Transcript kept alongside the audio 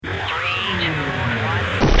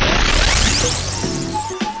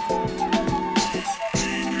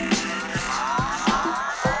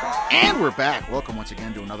we're back. Welcome once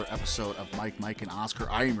again to another episode of Mike, and Oscar.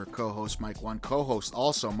 I am your co-host, Mike One. Co-host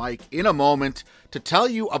also, Mike, in a moment to tell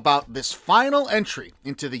you about this final entry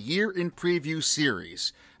into the Year in Preview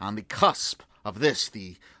series on the cusp of this,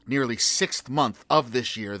 the nearly 6th month of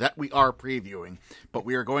this year that we are previewing. But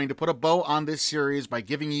we are going to put a bow on this series by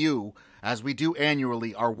giving you, as we do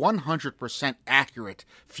annually, our 100% accurate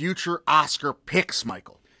future Oscar picks,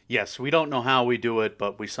 Michael. Yes, we don't know how we do it,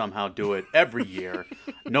 but we somehow do it every year.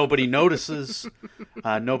 Nobody notices.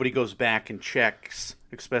 Nobody goes back and checks,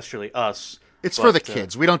 especially us. It's for the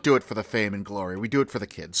kids. We don't do it for the fame and glory. We do it for the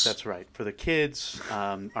kids. That's right, for the kids.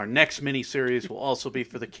 Our next miniseries will also be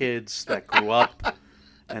for the kids that grew up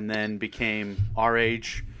and then became our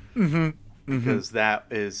age. Because that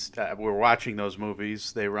is, we're watching those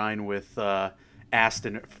movies. They rhyme with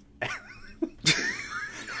Aston.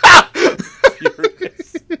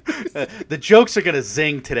 The jokes are gonna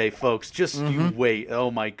zing today, folks. Just you wait. Oh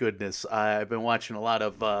my goodness! I've been watching a lot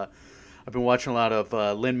of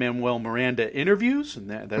Lin-Manuel Miranda interviews, and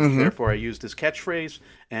therefore I used his catchphrase.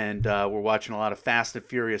 And we're watching a lot of Fast and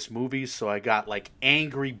Furious movies, so I got like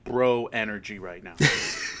angry bro energy right now.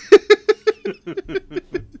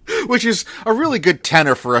 Which is a really good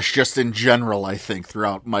tenor for us just in general, I think,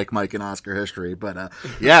 throughout Mike, and Oscar history. But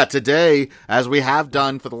yeah, today, as we have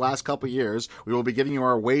done for the last couple of years, we will be giving you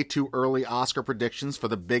our way too early Oscar predictions for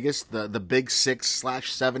the biggest, the big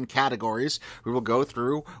 6/7 categories. We will go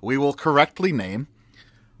through, we will correctly name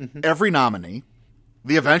every nominee,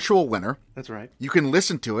 the eventual winner. That's right. You can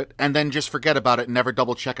listen to it and then just forget about it and never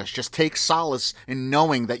double check us. Just take solace in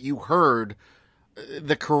knowing that you heard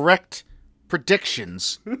the correct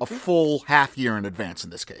predictions a full half year in advance in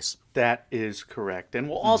this case. That is correct. And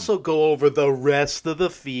we'll also go over the rest of the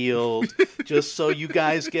field, just so you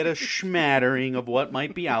guys get a smattering of what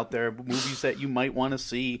might be out there, movies that you might want to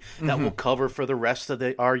see that we'll cover for the rest of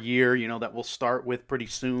our year, that we'll start with pretty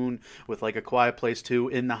soon with like A Quiet Place 2,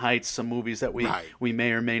 In the Heights, some movies that we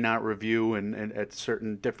may or may not review and at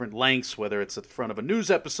certain different lengths, whether it's at the front of a news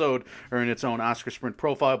episode or in its own Oscar Sprint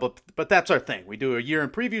profile. But that's our thing. We do a year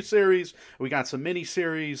in preview series. We got some mini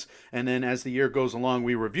series, and then as the year goes along,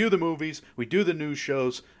 we review the movies, we do the news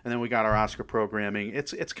shows, and then we got our Oscar programming.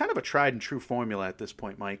 It's kind of a tried and true formula at this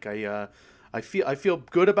point, Mike. I feel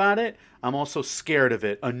good about it. I'm also scared of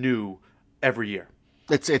it anew every year.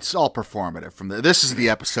 It's all performative from there. This is the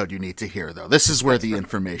episode you need to hear, though. This is where the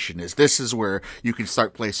information is. This is where you can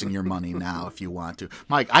start placing your money now if you want to.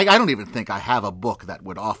 Mike, I don't even think I have a book that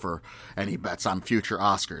would offer any bets on future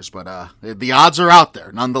Oscars, but the odds are out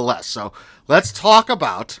there nonetheless. So let's talk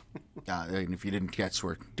about, and if you didn't catch,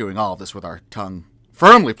 we're doing all of this with our tongue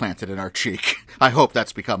firmly planted in our cheek. I hope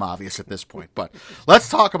that's become obvious at this point. But let's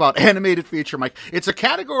talk about animated feature, Mike. It's a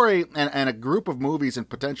category and a group of movies and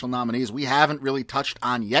potential nominees we haven't really touched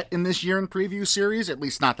on yet in this year in preview series, at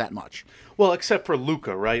least not that much. Well, except for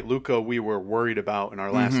Luca, right? Luca we were worried about in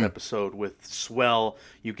our last episode with Swell.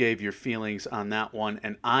 You gave your feelings on that one,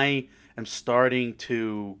 and I am starting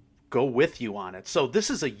to go with you on it. So this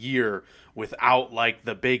is a year without like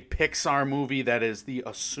the big Pixar movie that is the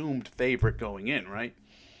assumed favorite going in, right?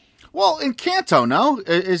 Well, Encanto, no?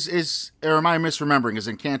 Or am I misremembering? Is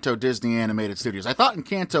Encanto Disney Animated Studios? I thought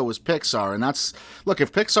Encanto was Pixar, and that's... Look,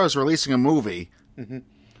 if Pixar's releasing a movie,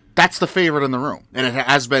 that's the favorite in the room. And it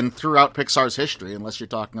has been throughout Pixar's history, unless you're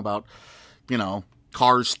talking about,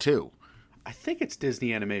 Cars 2. I think it's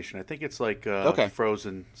Disney Animation. I think it's like okay.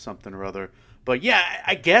 Frozen something or other. But yeah,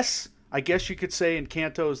 I guess you could say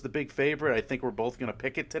Encanto is the big favorite. I think we're both going to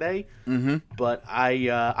pick it today. But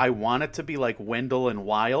I want it to be like Wendell and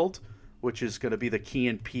Wild, which is going to be the Key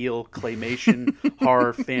and Peele claymation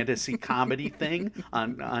horror fantasy comedy thing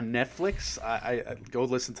on Netflix. I go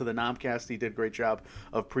listen to the Nomcast. He did a great job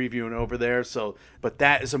of previewing over there. But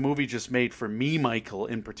that is a movie just made for me, Michael,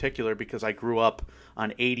 in particular, because I grew up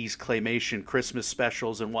on 80s claymation Christmas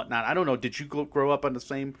specials and whatnot. I don't know. Did you grow up on the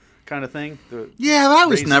same kind of thing? Yeah, I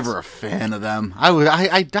was never a fan of them. I'm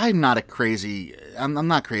not crazy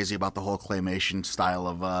about the whole claymation style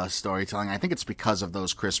of storytelling. I think it's because of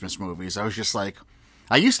those Christmas movies. I was just like,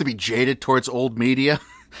 I used to be jaded towards old media.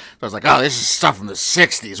 So I was like, oh, this is stuff from the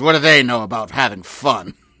 60s. What do they know about having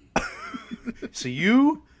fun? So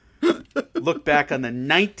you look back on the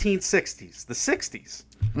 1960s, the 60s,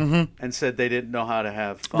 and said they didn't know how to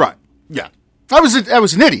have fun. Right. Yeah. I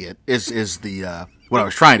was an idiot, is the what I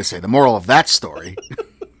was trying to say. The moral of that story.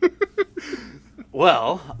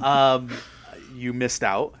 Well, you missed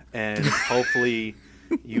out, and hopefully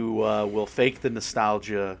you will fake the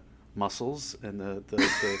nostalgia muscles and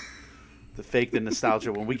the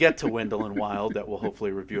nostalgia when we get to Wendell and Wild that we'll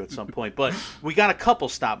hopefully review at some point. But we got a couple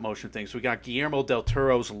stop motion things. We got Guillermo del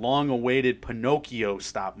Toro's long-awaited Pinocchio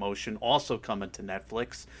stop motion also coming to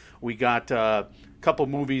Netflix. We got a couple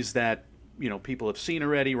movies that people have seen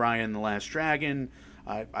already. Raya and the Last Dragon.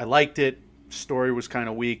 I liked it. Story was kind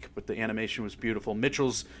of weak, but the animation was beautiful.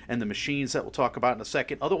 Mitchells and the Machines that we'll talk about in a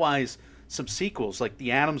second. Otherwise, some sequels like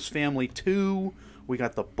The Addams Family 2. We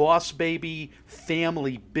got The Boss Baby,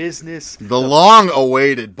 Family Business. The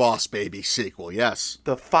long-awaited Boss Baby sequel, yes.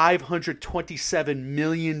 The $527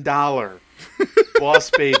 million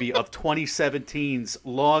Boss Baby of 2017's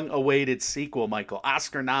long-awaited sequel, Michael.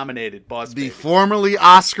 Oscar-nominated Boss Baby. The formerly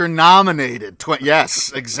Oscar-nominated.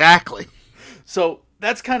 Yes, exactly. So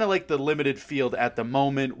that's kind of like the limited field at the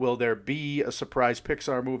moment. Will there be a surprise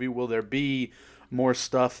Pixar movie? Will there be more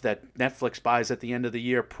stuff that Netflix buys at the end of the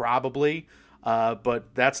year? Probably.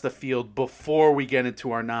 But that's the field before we get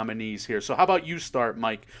into our nominees here. So how about you start,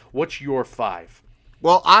 Mike? What's your 5?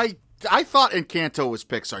 Well, I thought Encanto was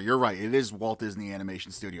Pixar. You're right. It is Walt Disney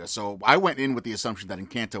Animation Studios. So I went in with the assumption that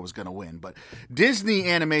Encanto was going to win. But Disney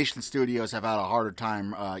Animation Studios have had a harder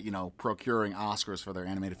time, procuring Oscars for their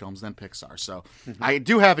animated films than Pixar. So I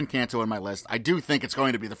do have Encanto on my list. I do think it's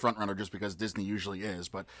going to be the front runner just because Disney usually is.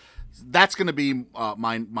 But that's going to be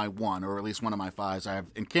my one, or at least one of my 5s. I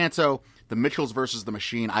have Encanto, The Mitchells versus the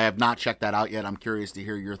Machine. I have not checked that out yet. I'm curious to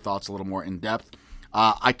hear your thoughts a little more in depth.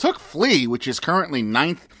 I took Flea, which is currently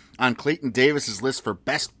 9th on Clayton Davis's list for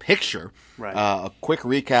Best Picture. Right. A quick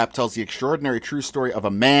recap tells the extraordinary true story of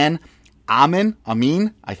a man, Amin,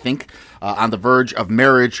 I think, on the verge of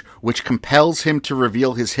marriage, which compels him to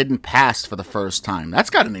reveal his hidden past for the first time.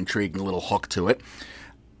 That's got an intriguing little hook to it.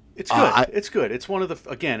 It's good. It's good. It's one of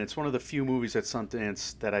the few movies at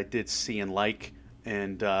Sundance that I did see and like.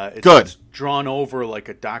 And it's drawn over like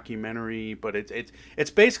a documentary, but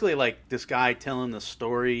it's basically like this guy telling the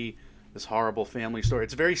story, this horrible family story.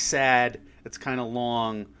 It's very sad. It's kind of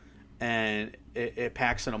long, and it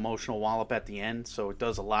packs an emotional wallop at the end. So it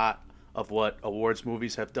does a lot of what awards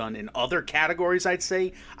movies have done in other categories, I'd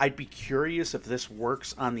say. I'd be curious if this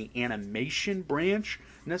works on the animation branch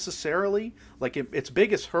necessarily. Like its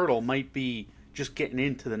biggest hurdle might be just getting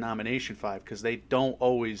into the nomination 5, because they don't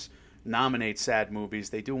always nominate sad movies.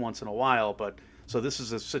 They do once in a while, but so this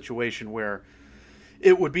is a situation where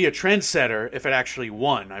it would be a trendsetter if it actually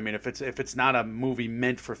won. I mean, if it's not a movie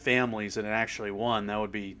meant for families and it actually won, that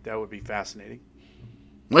would be fascinating.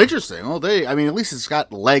 Well, interesting. Well, at least it's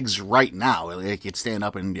got legs right now. It could stand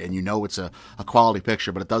up and it's a quality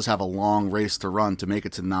picture, but it does have a long race to run to make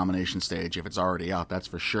it to the nomination stage if it's already out, that's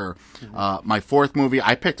for sure. Mm-hmm. My 4th movie,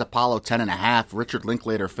 I picked Apollo 10.5, Richard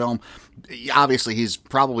Linklater film. Obviously, he's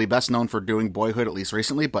probably best known for doing Boyhood, at least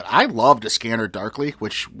recently, but I loved A Scanner Darkly,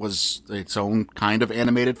 which was its own kind of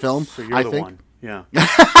animated film. So you're the one. Yeah.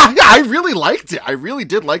 I really liked it. I really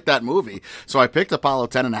did like that movie. So I picked Apollo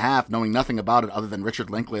 10.5, knowing nothing about it other than Richard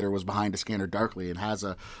Linklater was behind A Scanner Darkly and has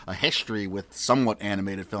a history with somewhat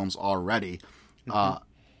animated films already. Mm-hmm.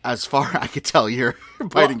 As far I could tell, you're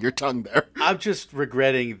biting your tongue there. I'm just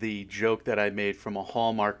regretting the joke that I made from a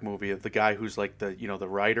Hallmark movie of the guy who's like the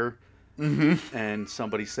writer. Mm-hmm. And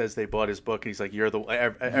somebody says they bought his book, and he's like, "You're the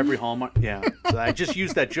every Hallmark." Yeah. So I just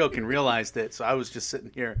used that joke and realized it. So I was just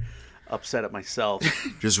sitting here upset at myself.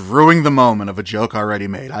 Just ruining the moment of a joke already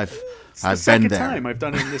made. I've been there. Second time I've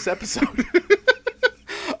done it in this episode.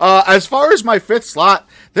 As far as my 5th slot,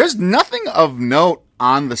 there's nothing of note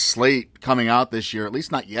on the slate coming out this year, at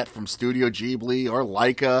least not yet, from Studio Ghibli or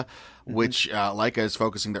Laika, which Laika is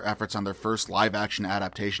focusing their efforts on their first live-action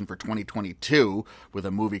adaptation for 2022 with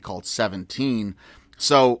a movie called 17.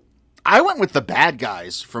 So I went with The Bad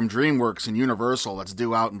Guys from DreamWorks and Universal that's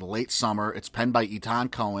due out in the late summer. It's penned by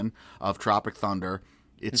Etan Cohen of Tropic Thunder.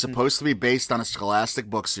 It's supposed to be based on a Scholastic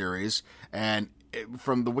book series, and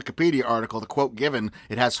from the Wikipedia article, the quote given,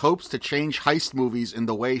 it has hopes to change heist movies in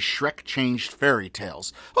the way Shrek changed fairy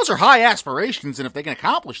tales. Those are high aspirations, and if they can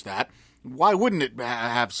accomplish that, why wouldn't it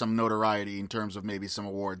have some notoriety in terms of maybe some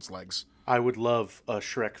awards legs? I would love a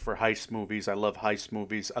Shrek for heist movies. I love heist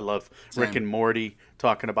movies. I love Rick and Morty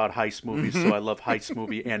talking about heist movies, so I love heist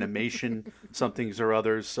movie animation, some things or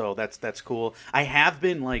others, so that's cool. I have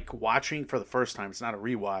been watching for the first time, it's not a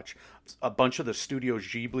rewatch, a bunch of the Studio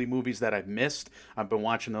Ghibli movies that I've missed. I've been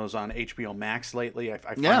watching those on HBO Max lately. I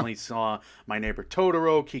finally saw My Neighbor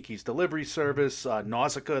Totoro, Kiki's Delivery Service,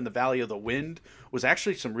 Nausicaa and the Valley of the Wind. Was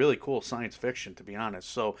actually some really cool science fiction, to be honest.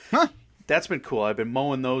 So that's been cool. I've been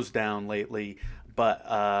mowing those down lately, but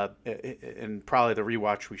and probably the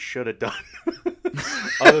rewatch we should have done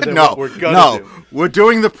Other than what we're gonna do. We're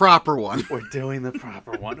doing the proper one. We're doing the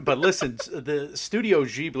proper one. But listen, the Studio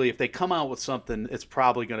Ghibli, if they come out with something, it's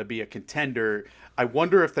probably going to be a contender. I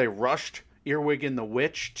wonder if they rushed Earwig and the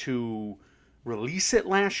Witch to release it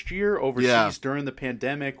last year overseas during the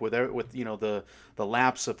pandemic with the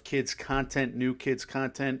lapse of new kids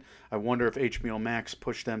content. I wonder if HBO Max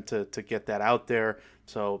pushed them to get that out there.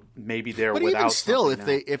 So maybe they're but without. Even still,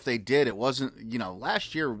 if they did, it wasn't.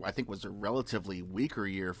 Last year I think was a relatively weaker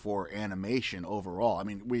year for animation overall. I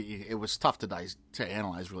mean, it was tough to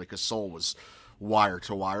analyze really because Soul was wire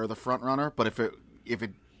to wire the front runner. But if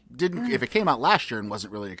it came out last year and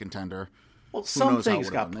wasn't really a contender. Well, some things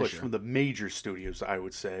got pushed from the major studios, I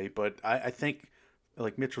would say, but I think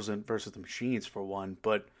like Mitchell's versus the Machines for one.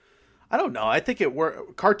 But I don't know. I think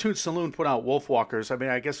Cartoon Saloon put out Wolfwalkers. I mean,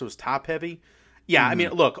 I guess it was top heavy. Yeah, I mean,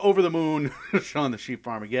 look, Over the Moon, Shaun the Sheep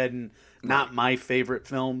Farmageddon, not my favorite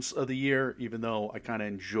films of the year, even though I kind of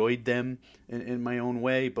enjoyed them in my own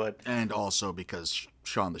way. And also because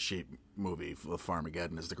Shaun the Sheep movie with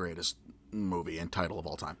Farmageddon is the greatest movie and title of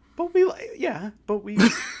all time. But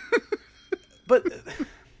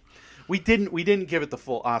we didn't give it the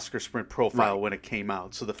full Oscar sprint profile when it came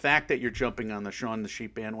out. So the fact that you're jumping on the Shaun the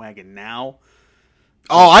Sheep bandwagon now.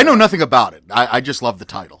 Oh, I know nothing about it. I just love the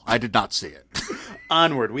title. I did not see it.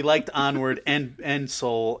 Onward. We liked Onward and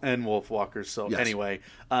Soul and Wolfwalkers. So anyway,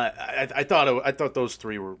 I thought those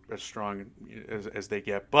three were as strong as they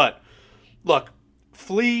get. But look,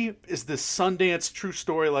 Flea is this Sundance true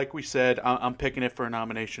story, like we said. I'm picking it for a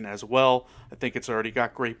nomination as well. I think it's already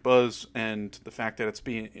got great buzz, and the fact that it's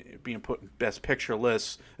being put in Best Picture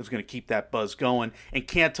lists is going to keep that buzz going. And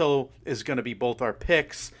Kanto is going to be both our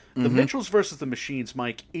picks. The Mitchells versus the Machines,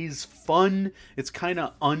 Mike, is fun. It's kind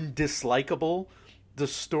of undislikable. The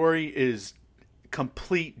story is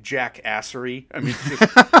complete jackassery. I mean,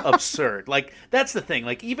 just absurd. Like, that's the thing.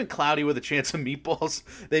 Like, even Cloudy with a Chance of Meatballs,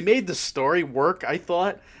 they made the story work, I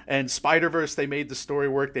thought. And Spider-Verse, they made the story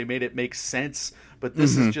work. They made it make sense. But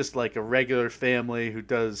this is just like a regular family who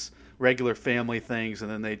does regular family things, and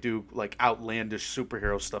then they do like outlandish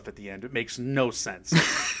superhero stuff at the end. It makes no sense.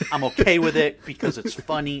 I'm okay with it because it's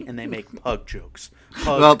funny and they make pug jokes.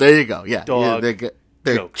 Well, there you go. Yeah. Dog.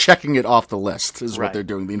 They're jokes. Checking it off the list is what they're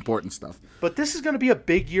doing, the important stuff. But this is going to be a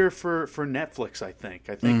big year for Netflix, I think.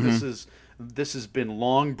 I think this has been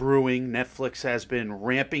long brewing. Netflix has been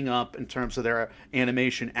ramping up in terms of their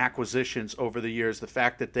animation acquisitions over the years. The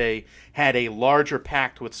fact that they had a larger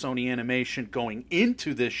pact with Sony Animation going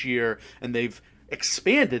into this year, and they've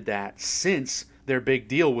expanded that since their big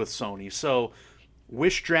deal with Sony. So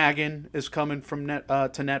Wish Dragon is coming from to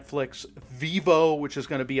Netflix. Vivo, which is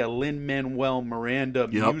going to be a Lin-Manuel Miranda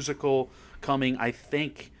musical, coming, I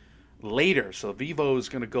think, later. So Vivo is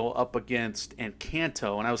going to go up against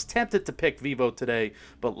Encanto. And I was tempted to pick Vivo today,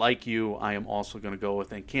 but like you, I am also going to go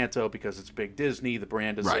with Encanto because it's big Disney. The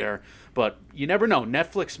brand is there. But you never know.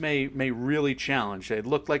 Netflix may really challenge. They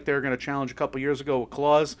looked like they were going to challenge a couple years ago with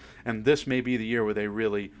Claws, and this may be the year where they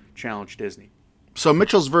really challenge Disney. So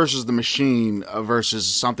Mitchell's versus the Machine versus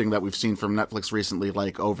something that we've seen from Netflix recently,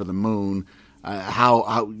 like Over the Moon. How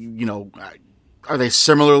are they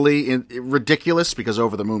similarly ridiculous? Because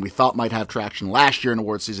Over the Moon we thought might have traction last year in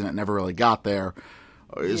award season, it never really got there.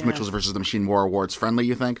 Is Mitchell's versus the Machine more awards friendly,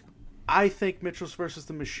 you think? I think Mitchell's versus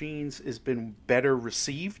the Machines has been better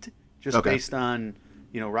received, just based on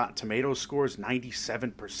Rotten Tomatoes scores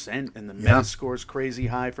 97%, and the Metascore is crazy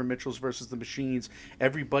high for Mitchell's versus the Machines.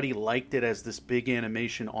 Everybody liked it as this big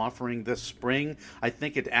animation offering this spring. I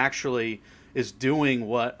think it actually is doing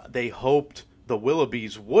what they hoped the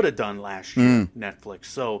Willoughbys would have done last year, Netflix.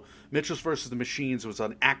 So Mitchell's versus the Machines was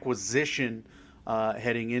an acquisition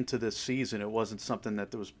heading into this season. It wasn't something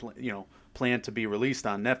that was planned to be released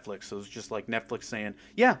on Netflix. So it was just like Netflix saying,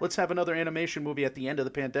 yeah, let's have another animation movie at the end of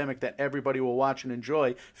the pandemic that everybody will watch and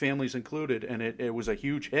enjoy, families included. And it was a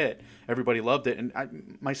huge hit. Everybody loved it,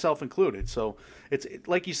 and myself included. So it's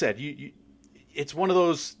like you said, it's one of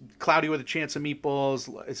those Cloudy with a Chance of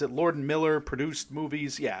Meatballs. Is it Lord and Miller produced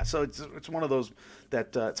movies? Yeah, so it's one of those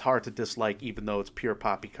that it's hard to dislike, even though it's pure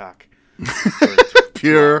poppycock.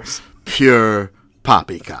 Pure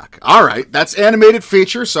poppycock. All right, that's animated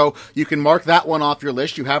feature, so you can mark that one off your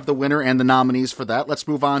list. You have the winner and the nominees for that. Let's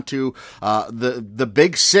move on to the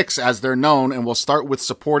Big Six, as they're known, and we'll start with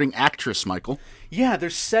supporting actress, Michael. Yeah,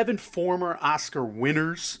 there's 7 former Oscar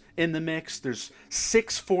winners in the mix. There's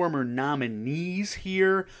 6 former nominees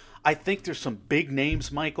here. I think there's some big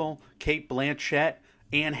names, Michael. Cate Blanchett,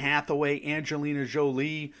 Anne Hathaway, Angelina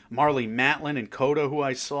Jolie, Marlee Matlin, and Coda, who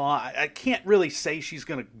I saw. I can't really say she's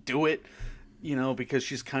going to do it, because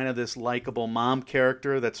she's kind of this likable mom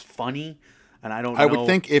character that's funny. And I don't know. I would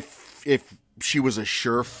think if she was a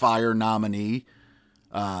surefire nominee,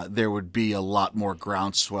 there would be a lot more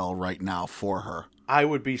groundswell right now for her. I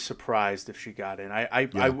would be surprised if she got in.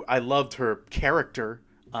 I loved her character.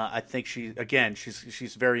 I think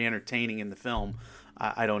she's very entertaining in the film.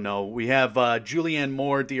 I don't know. We have Julianne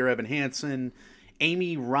Moore, Dear Evan Hansen,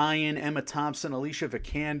 Amy Ryan, Emma Thompson, Alicia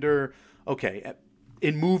Vikander. Okay,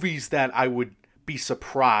 in movies that I would be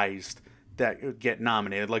surprised that get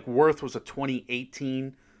nominated. Like Worth was a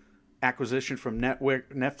 2018 acquisition from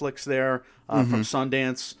Netflix there, from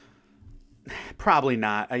Sundance. Probably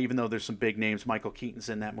not, even though there's some big names. Michael Keaton's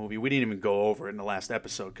in that movie. We didn't even go over it in the last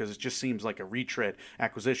episode because it just seems like a retread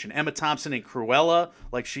acquisition. Emma Thompson in Cruella,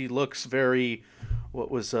 like she looks very, what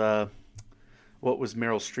was Meryl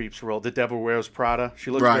Streep's role? The Devil Wears Prada. She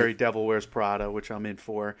looks very Devil Wears Prada, which I'm in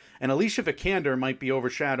for. And Alicia Vikander might be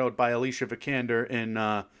overshadowed by Alicia Vikander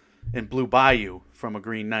in Blue Bayou from A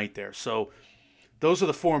Green Knight there. So those are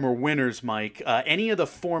the former winners, Mike. Any of the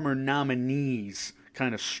former nominees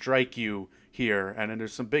kind of strike you here? And then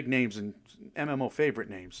there's some big names and MMO favorite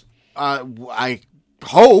names. I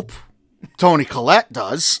hope Toni Collette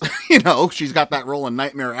does. She's got that role in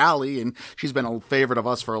Nightmare Alley, and she's been a favorite of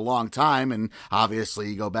us for a long time. And obviously,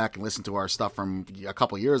 you go back and listen to our stuff from a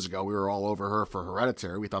couple years ago. We were all over her for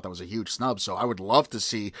Hereditary. We thought that was a huge snub. So I would love to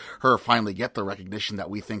see her finally get the recognition that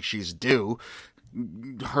we think she's due.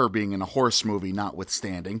 Her being in a horse movie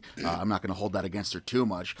notwithstanding, I'm not going to hold that against her too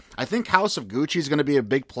much. I think House of Gucci is going to be a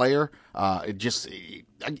big player.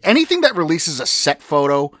 Anything that releases a set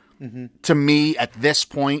photo, to me at this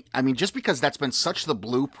point, I mean, just because that's been such the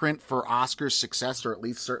blueprint for Oscars success, or at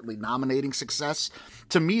least certainly nominating success,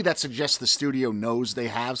 to me that suggests the studio knows they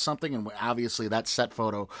have something. And obviously that set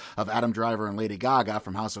photo of Adam Driver and Lady Gaga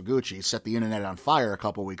from House of Gucci set the internet on fire a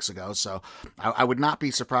couple weeks ago. So I would not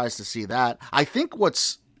be surprised to see that. I think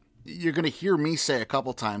you're going to hear me say a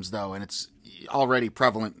couple times though, and it's already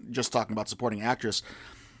prevalent just talking about supporting actress,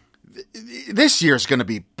 this year's going to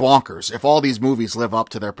be bonkers if all these movies live up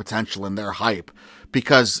to their potential and their hype,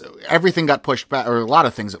 because everything got pushed back, or a lot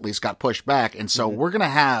of things at least got pushed back. And so we're going to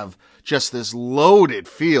have just this loaded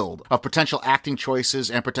field of potential acting choices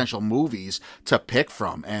and potential movies to pick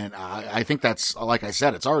from. And I think that's, like I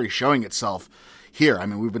said, it's already showing itself here. I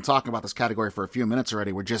mean, we've been talking about this category for a few minutes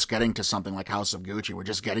already. We're just getting to something like House of Gucci. We're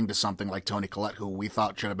just getting to something like Toni Collette, who we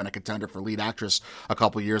thought should have been a contender for lead actress a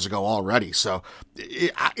couple years ago already. So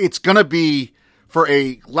it's going to be, for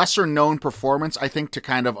a lesser known performance, I think, to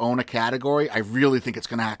kind of own a category, I really think it's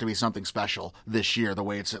going to have to be something special this year, the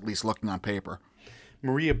way it's at least looking on paper.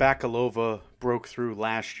 Maria Bakalova broke through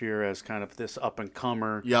last year as kind of this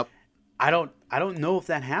up-and-comer. Yep. I don't know if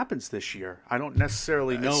that happens this year. I don't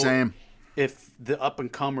necessarily know. Same. If the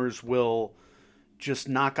up-and-comers will just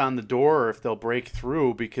knock on the door or if they'll break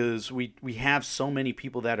through, because we have so many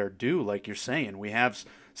people that are due, like you're saying. We have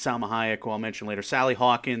Salma Hayek, who I'll mention later, Sally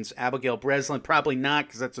Hawkins, Abigail Breslin, probably not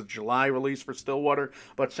because that's a July release for Stillwater,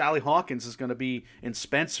 but Sally Hawkins is going to be in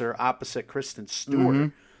Spencer opposite Kristen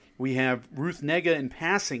Stewart. We have Ruth Negga in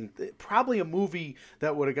Passing, probably a movie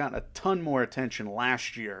that would have gotten a ton more attention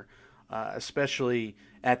last year, especially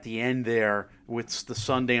at the end there with the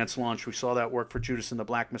Sundance launch. We saw that work for Judas and the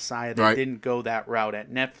Black Messiah. They didn't go that route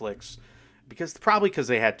at Netflix because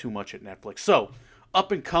they had too much at Netflix. So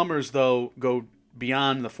up-and-comers, though, go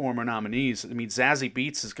beyond the former nominees. I mean, Zazie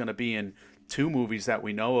Beetz is going to be in 2 movies that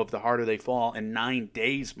we know of, The Harder They Fall and 9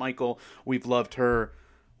 Days. Michael, we've loved her.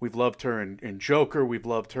 We've loved her in Joker. We've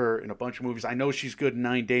loved her in a bunch of movies. I know she's good in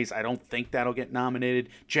 9 Days. I don't think that'll get nominated.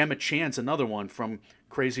 Gemma Chan's another one from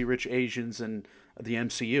Crazy Rich Asians and the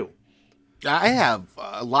MCU. I have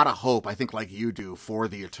a lot of hope, I think like you do, for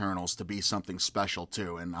the Eternals to be something special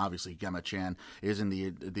too. And obviously Gemma Chan is in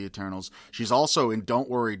the Eternals. She's also in Don't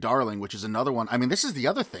Worry Darling, which is another one. I mean, this is the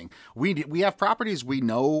other thing. We have properties we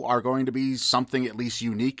know are going to be something at least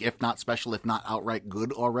unique, if not special, if not outright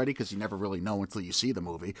good already, because you never really know until you see the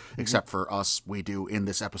movie, except for us, we do in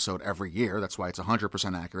this episode every year. That's why it's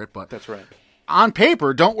 100% accurate. But that's right. On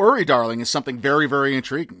paper, Don't Worry Darling is something very, very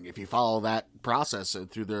intriguing. If you follow that process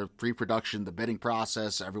through the pre-production, the bidding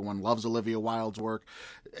process, everyone loves Olivia Wilde's work.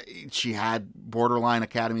 She had borderline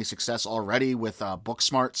Academy success already with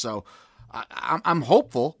Booksmart, so I'm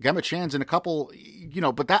hopeful. Gemma Chan's in a couple,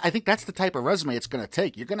 but I think that's the type of resume it's going to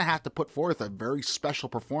take. You're going to have to put forth a very special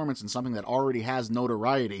performance in something that already has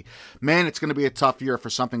notoriety. Man, it's going to be a tough year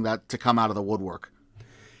for something that to come out of the woodwork.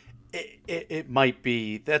 It might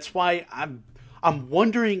be. That's why I'm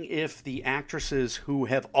wondering if the actresses who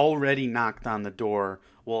have already knocked on the door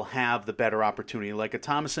will have the better opportunity. Like a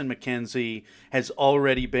Thomasin McKenzie has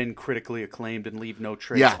already been critically acclaimed in Leave No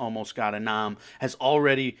Trace, almost got a nom, has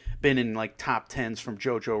already been in like top 10s from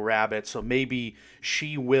Jojo Rabbit, so maybe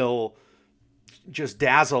she will just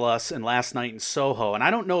dazzle us in Last Night in Soho. And I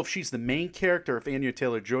don't know if she's the main character, if Anya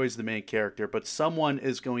Taylor-Joy is the main character, but someone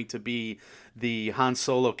is going to be the Han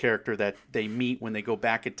Solo character that they meet when they go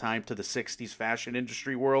back in time to the 60s fashion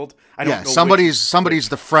industry world. I don't know somebody's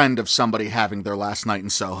the friend of somebody having their Last Night in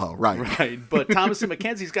Soho, right? Right, but Thomasin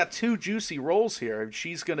McKenzie's got two juicy roles here.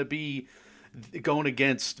 She's going to be going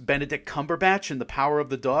against Benedict Cumberbatch in The Power of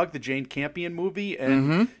the Dog, the Jane Campion movie,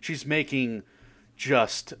 and she's making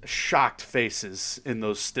just shocked faces in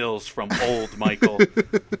those stills from old Michael,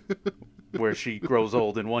 where she grows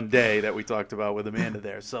old in one day that we talked about with Amanda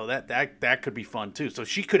there. So that could be fun too. So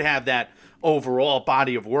she could have that overall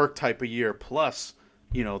body of work type of year plus,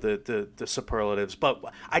 the superlatives. But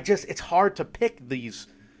it's hard to pick these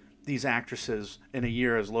actresses in a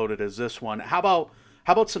year as loaded as this one. How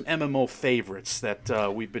about some MMO favorites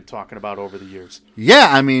that we've been talking about over the years? Yeah,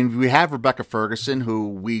 I mean, we have Rebecca Ferguson, who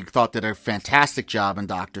we thought did a fantastic job in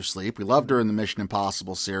Dr. Sleep. We loved her in the Mission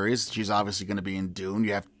Impossible series. She's obviously going to be in Dune.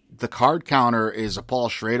 You have The Card Counter is a Paul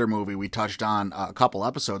Schrader movie we touched on a couple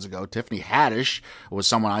episodes ago. Tiffany Haddish was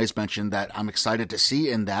someone I mentioned that I'm excited to see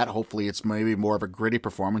in that. Hopefully it's maybe more of a gritty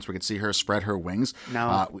performance. We could see her spread her wings.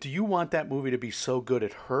 Now, do you want that movie to be so good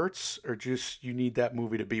it hurts, or just you need that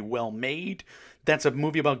movie to be well made? That's a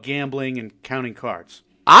movie about gambling and counting cards.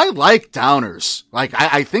 I like downers. Like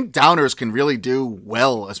I think downers can really do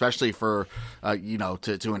well, especially for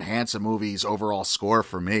to enhance a movie's overall score.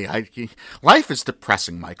 For me, life is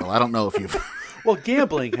depressing, Michael. I don't know if you've. Well,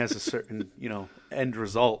 gambling has a certain end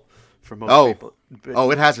result for most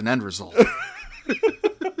people. It has an end result.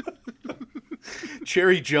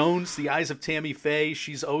 Cherry Jones, The Eyes of Tammy Faye.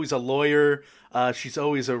 She's always a lawyer. She's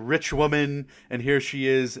always a rich woman, and here she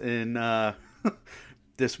is in.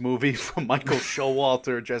 This movie from Michael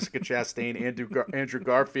Showalter, Jessica Chastain, Andrew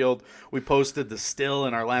Garfield. We posted the still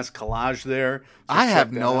in our last collage there. So I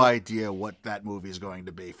have no idea what that movie is going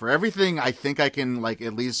to be. For everything I think I can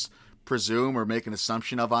at least presume or make an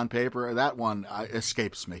assumption of on paper, that one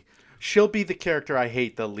escapes me. She'll be the character I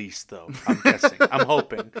hate the least, though, I'm guessing. I'm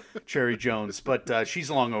hoping. Cherry Jones. But she's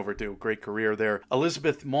long overdue. Great career there.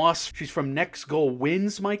 Elizabeth Moss, she's from Next Goal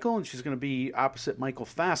Wins, Michael, and she's going to be opposite Michael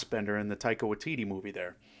Fassbender in the Taika Waititi movie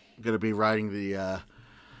there. Going to be riding the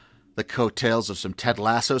coattails of some Ted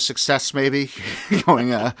Lasso success, maybe, going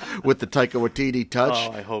with the Taika Waititi touch.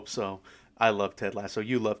 Oh, I hope so. I love Ted Lasso.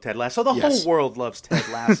 You love Ted Lasso. The whole world loves Ted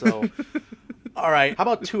Lasso. All right, how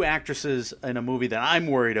about two actresses in a movie that I'm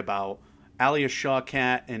worried about? Alia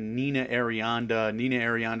Shawkat and Nina Arianda. Nina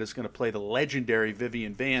Arianda is going to play the legendary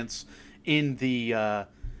Vivian Vance in the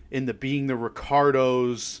Being the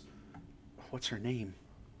Ricardos. What's her name?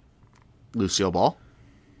 Lucille Ball.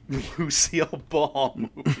 Lucille Ball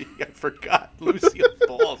movie. I forgot Lucille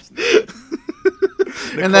Ball's name.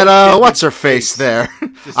 And then what's her face there?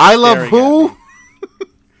 I love who?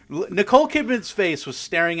 Nicole Kidman's face was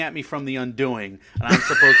staring at me from The Undoing, and I'm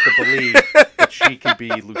supposed to believe that she can be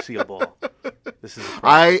Lucille Ball. This is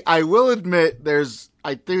I will admit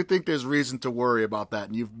I do think there's reason to worry about that,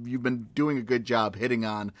 and you've been doing a good job hitting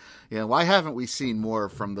on, why haven't we seen more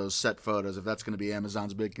from those set photos if that's going to be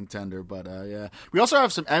Amazon's big contender? But yeah, we also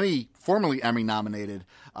have some formerly Emmy nominated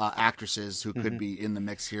actresses who could be in the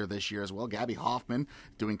mix here this year as well. Gabby Hoffman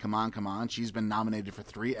doing Come On, Come On. She's been nominated for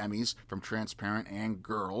 3 Emmys from Transparent and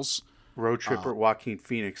Girls. Road Tripper, Joaquin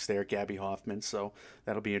Phoenix there, Gabby Hoffman, so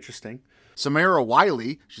that'll be interesting. Samira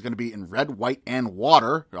Wiley, she's going to be in Red, White, and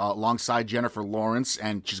Water alongside Jennifer Lawrence,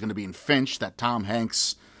 and she's going to be in Finch, that Tom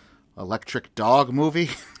Hanks electric dog movie.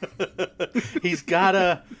 He's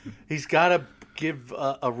gotta give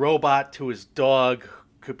a robot to his dog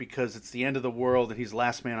because it's the end of the world and he's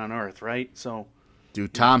last man on Earth, right? So. Do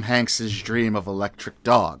Tom Hanks' dream of electric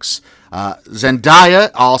dogs. Zendaya,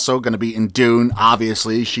 also going to be in Dune,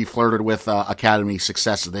 obviously. She flirted with Academy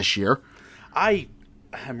success this year. I'm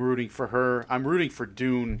rooting for her. I'm rooting for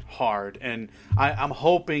Dune hard, and I'm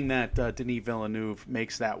hoping that Denis Villeneuve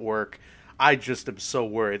makes that work. I just am so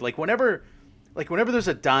worried. Whenever there's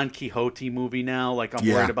a Don Quixote movie now, I'm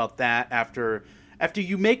worried about that. After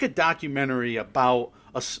you make a documentary about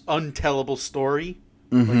a untellable story,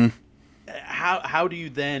 how do you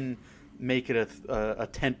then make it a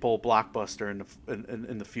tentpole blockbuster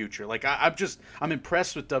in the future? I'm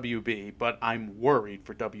impressed with WB, but I'm worried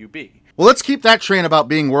for WB. Well, let's keep that train about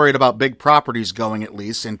being worried about big properties going at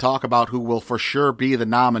least, and talk about who will for sure be the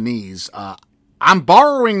nominees. I'm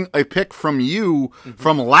borrowing a pick from you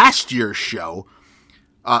from last year's show.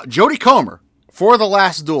 Jodie Comer For The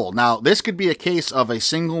Last Duel. Now, this could be a case of a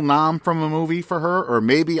single nom from a movie for her, or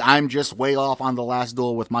maybe I'm just way off on The Last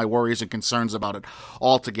Duel with my worries and concerns about it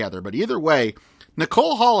altogether. But either way,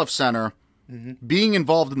 Nicole Holofcener being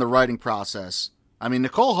involved in the writing process. I mean,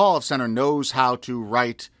 Nicole Holofcener knows how to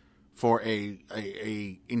write for a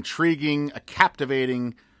intriguing, a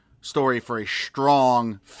captivating story for a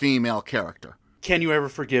strong female character. Can you ever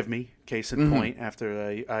forgive me? Case in point,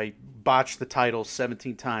 after I botched the title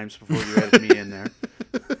 17 times before you edited me in there.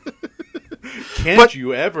 Can't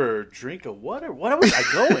you ever drink a water? What was I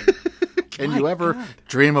going? Can you ever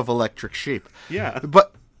dream of electric sheep? Yeah.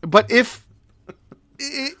 But if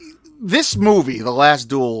this movie, The Last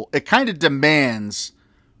Duel, it kind of demands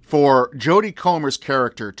for Jodie Comer's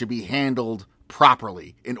character to be handled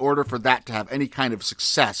properly in order for that to have any kind of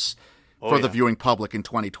success for the viewing public in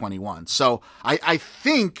 2021. So I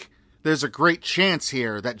think there's a great chance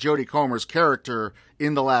here that Jodie Comer's character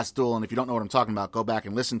in The Last Duel, and if you don't know what I'm talking about, go back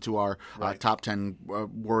and listen to our top 10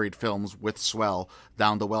 worried films with Swell,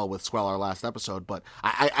 Down the Well with Swell, our last episode. But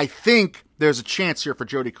I think there's a chance here for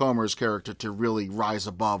Jodie Comer's character to really rise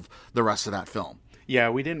above the rest of that film. Yeah,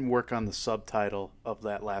 we didn't work on the subtitle of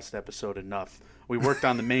that last episode enough. We worked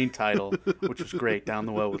on the main title, which was great, Down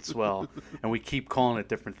the Well with Swell, and we keep calling it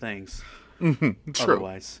different things. True.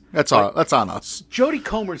 Otherwise, that's on us. Jodie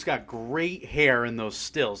Comer's got great hair in those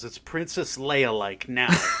stills. It's Princess Leia-like now.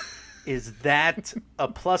 Is that a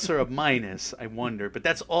plus or a minus? I wonder. But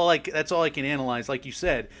that's all I can analyze. Like you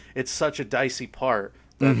said, it's such a dicey part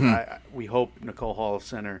that we hope Nicole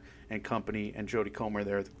Holofcener and company and Jodie Comer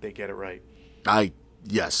there, they get it right.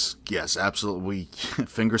 Yes, absolutely.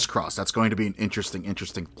 Fingers crossed. That's going to be an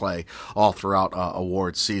interesting play all throughout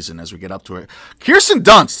awards season as we get up to it. Kirsten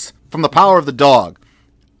Dunst from The Power of the Dog.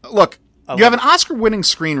 Look, you have an Oscar-winning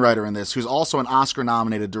screenwriter in this who's also an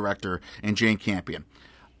Oscar-nominated director in Jane Campion.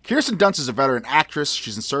 Kirsten Dunst is a veteran actress.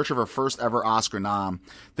 She's in search of her first ever Oscar nom.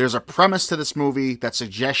 There's a premise to this movie that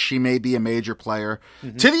suggests she may be a major player.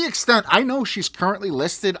 To the extent, I know she's currently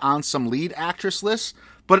listed on some lead actress lists,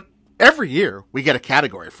 but every year we get a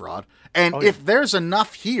category fraud. And if there's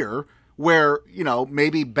enough here where,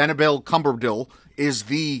 maybe Benabel Cumberdill is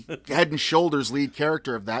the head and shoulders lead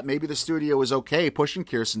character of that, maybe the studio is okay pushing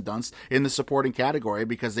Kirsten Dunst in the supporting category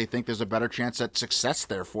because they think there's a better chance at success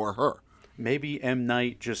there for her. Maybe M.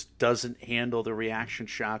 Night just doesn't handle the reaction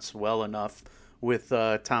shots well enough with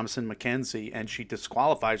Thomasin McKenzie, and she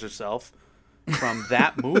disqualifies herself from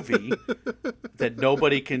that movie that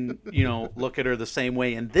nobody can, look at her the same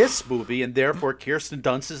way in this movie, and therefore Kirsten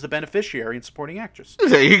Dunst is the beneficiary and supporting actress.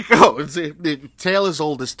 There you go. The tale as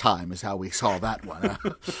old as time is how we saw that one.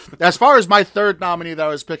 As far as my third nominee that I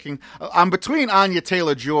was picking, I'm between Anya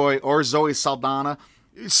Taylor-Joy or Zoe Saldana.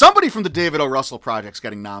 Somebody from the David O. Russell Project's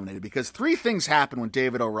getting nominated because three things happen when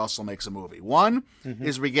David O. Russell makes a movie. One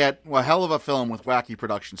is we get a hell of a film with wacky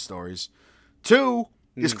production stories. Two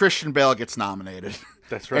is Christian Bale gets nominated.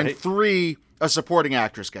 That's right. And three, a supporting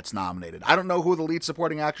actress gets nominated. I don't know who the lead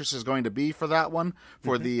supporting actress is going to be for that one,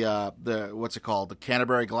 for the what's it called, the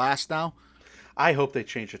Canterbury Glass now. I hope they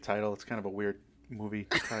change the title. It's kind of a weird movie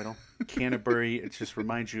title. Canterbury, it just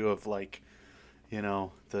reminds you of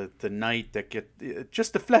the knight that get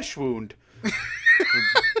just a flesh wound.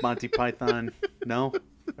 Monty Python. No?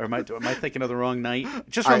 Or am I thinking of the wrong knight? It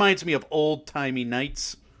just reminds me of old-timey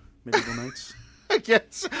knights. Medieval knights. I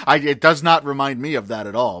guess. It does not remind me of that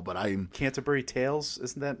at all, but I'm... Canterbury Tales?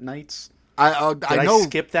 Isn't that knights? I know. I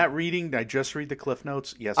skip that reading? Did I just read the Cliff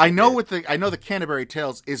Notes? Yes, I know the Canterbury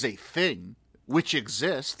Tales is a thing which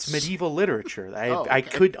exists. It's medieval literature. I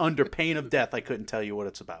could, under pain of death, I couldn't tell you what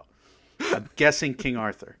it's about. I'm guessing King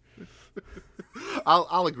Arthur.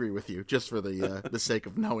 I'll agree with you just for the sake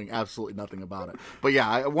of knowing absolutely nothing about it. But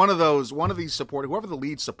yeah, one of these supporting, whoever the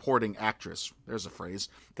lead supporting actress, there's a phrase,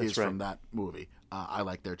 is from that movie. I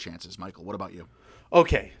like their chances. Michael, what about you?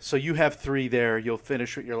 Okay, so you have three there. You'll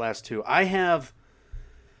finish with your last two. I have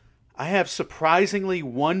surprisingly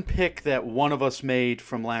one pick that one of us made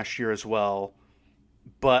from last year as well,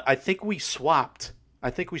 but I think we swapped.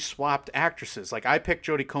 Actresses. Like, I picked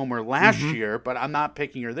Jodie Comer last year, but I'm not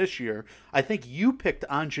picking her this year. I think you picked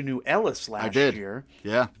Anjanou Ellis last year.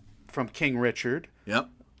 Yeah. From King Richard. Yep.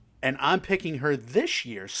 And I'm picking her this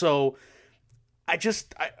year. So I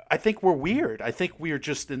think we're weird. I think we're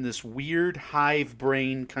just in this weird hive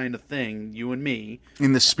brain kind of thing, you and me.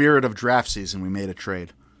 In the spirit of draft season, we made a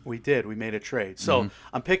trade. We did. We made a trade. So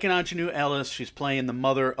I'm picking Anjanou Ellis. She's playing the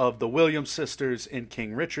mother of the Williams sisters in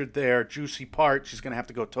King Richard there. Juicy part. She's going to have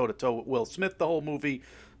to go toe-to-toe with Will Smith the whole movie.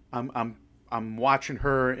 I'm I'm watching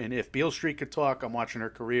her, and if Beale Street could talk, I'm watching her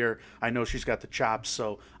career. I know she's got the chops.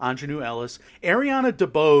 So Ingenue Ellis, Ariana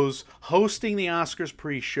DeBose hosting the Oscars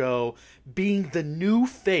pre-show, being the new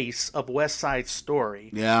face of West Side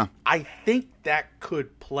Story. Yeah, I think that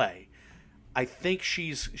could play. I think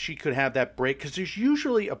she could have that break, because there's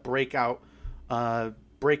usually a breakout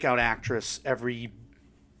actress every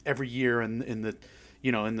year in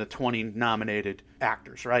the 20 nominated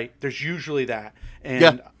actors, right? There's usually that. And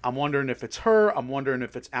yeah. I'm wondering if it's her. I'm wondering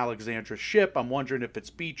if it's Alexandra Shipp. I'm wondering if it's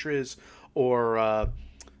Beatrice or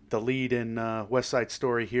the lead in West Side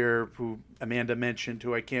Story here, who Amanda mentioned,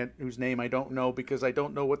 whose name I don't know because I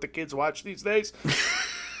don't know what the kids watch these days.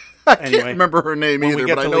 I can't remember her name either,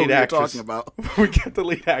 but I know who you're talking about. When we get the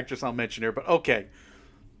lead actress, I'll mention her. But okay.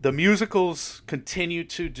 The musicals continue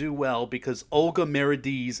to do well because Olga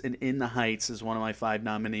Merediz in The Heights is one of my 5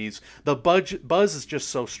 nominees. The buzz is just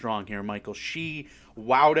so strong here, Michael. She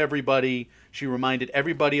wowed everybody. She reminded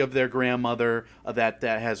everybody of their grandmother that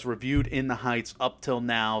has reviewed In the Heights up till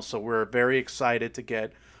now. So we're very excited to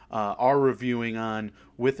get our reviewing on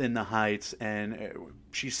Within the Heights, and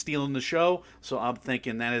she's stealing the show. So I'm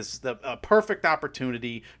thinking that is a perfect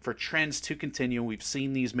opportunity for trends to continue. We've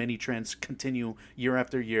seen these many trends continue year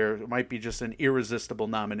after year. It might be just an irresistible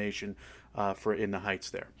nomination for In the Heights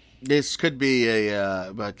there. This could be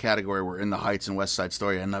a category where In the Heights and West Side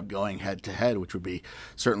Story end up going head to head, which would be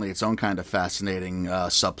certainly its own kind of fascinating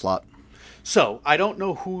subplot. So I don't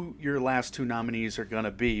know who your last 2 nominees are going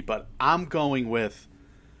to be, but I'm going with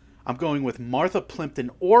Martha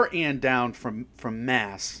Plimpton or Ann Down from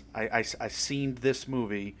Mass. I've seen this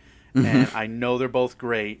movie, and I know they're both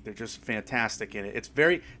great. They're just fantastic in it. It's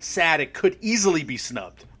very sad. It could easily be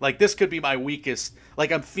snubbed. Like, this could be my weakest.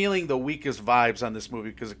 Like, I'm feeling the weakest vibes on this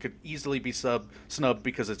movie because it could easily be snubbed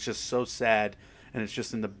because it's just so sad, and it's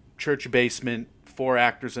just in the church basement, 4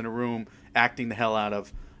 actors in a room acting the hell out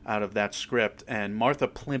of that script. And Martha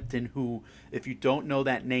Plimpton, who, if you don't know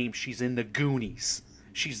that name, she's in The Goonies.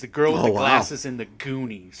 She's the girl with the glasses in The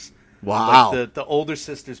Goonies. Wow. Like the older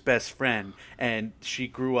sister's best friend. And she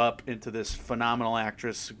grew up into this phenomenal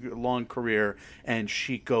actress, long career, and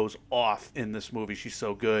she goes off in this movie. She's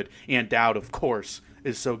so good. Ann Dowd, of course,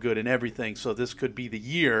 is so good in everything. So this could be the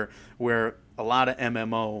year where a lot of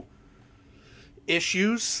MMO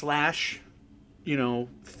issues /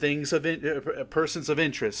 things of persons of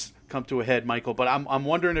interest come to a head, Michael. But I'm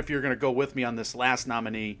wondering if you're going to go with me on this last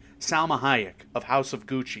nominee, Salma Hayek of House of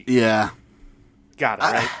Gucci. Yeah. Got it,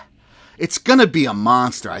 right? It's going to be a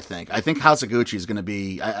monster, I think. I think House of Gucci is going to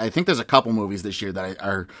be... I think there's a couple movies this year that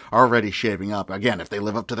are already shaping up, again, if they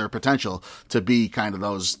live up to their potential, to be kind of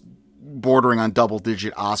those bordering on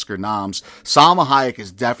double-digit Oscar noms. Salma Hayek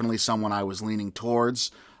is definitely someone I was leaning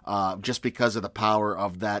towards, just because of the power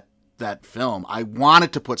of that film. I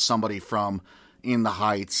wanted to put somebody from In the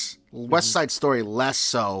Heights, West Side Story less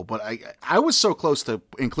so, but I was so close to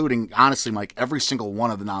including, honestly, Mike, every single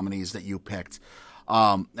one of the nominees that you picked.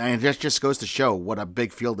 And it just goes to show what a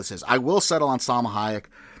big field this is. I will settle on Salma Hayek,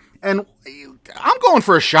 and I'm going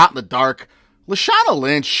for a shot in the dark. Lashana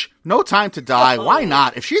Lynch, No Time to Die. Why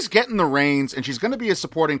not? If she's getting the reins and she's going to be a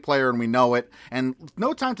supporting player and we know it, and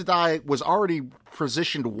No Time to Die was already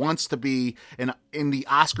positioned once to be in the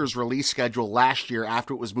Oscars release schedule last year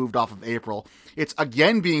after it was moved off of April. It's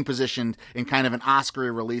again being positioned in kind of an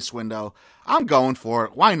Oscar release window. I'm going for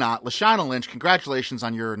it. Why not? Lashana Lynch, congratulations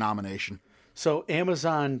on your nomination. So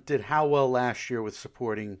Amazon did how well last year with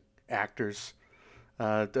supporting actors?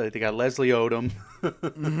 They got Leslie Odom.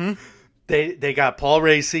 Mm-hmm. They got Paul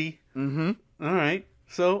Raci. Mm-hmm. All right.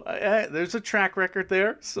 So there's a track record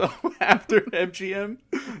there. So after MGM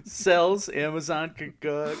sells, Amazon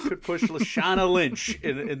could push Lashana Lynch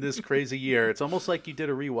in this crazy year. It's almost like you did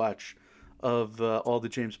a rewatch of all the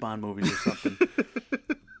James Bond movies or something.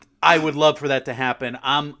 I would love for that to happen.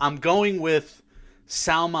 I'm going with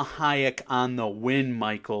Salma Hayek on the win,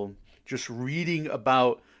 Michael. Just reading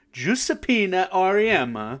about Giuseppina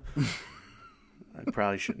Ariema. I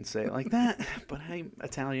probably shouldn't say it like that, but I'm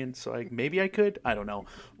Italian, so maybe I could. I don't know.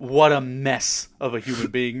 What a mess of a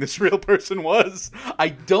human being this real person was. I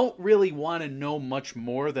don't really want to know much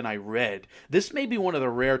more than I read. This may be one of the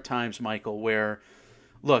rare times, Michael, where,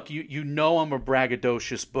 look, you know I'm a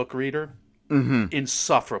braggadocious book reader. Mm-hmm.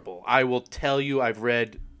 Insufferable. I will tell you I've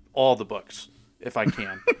read all the books, if I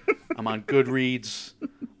can. I'm on Goodreads.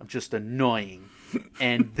 I'm just annoying.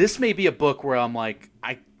 And this may be a book where I'm like,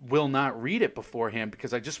 I will not read it beforehand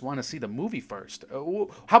because I just want to see the movie first. How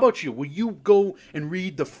about you? Will you go and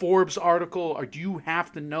read the Forbes article, or do you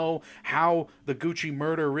have to know how the Gucci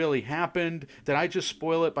murder really happened? Did I just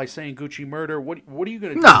spoil it by saying Gucci murder? What are you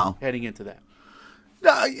going to do heading into that?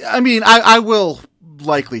 I mean, I will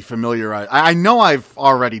likely familiarize. I know I've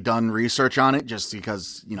already done research on it just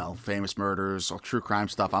because, famous murders or true crime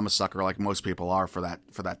stuff. I'm a sucker like most people are for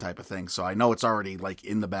that type of thing. So I know it's already like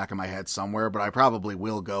in the back of my head somewhere, but I probably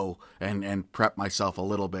will go and prep myself a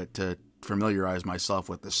little bit to familiarize myself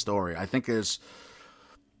with the story. I think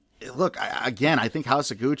look, I think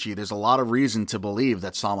House of Gucci, there's a lot of reason to believe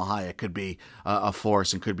that Salma Hayek could be a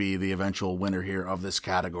force and could be the eventual winner here of this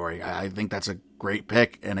category. I think that's a great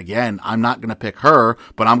pick. And again, I'm not going to pick her,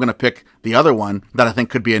 but I'm going to pick the other one that I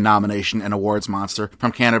think could be a nomination and awards monster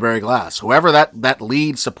from Canterbury Glass. Whoever that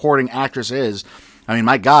lead supporting actress is, I mean,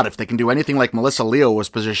 my God, if they can do anything like Melissa Leo was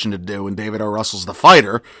positioned to do in David O. Russell's The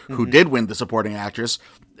Fighter, who did win the supporting actress,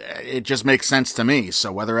 it just makes sense to me.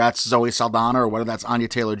 So whether that's Zoe Saldana or whether that's Anya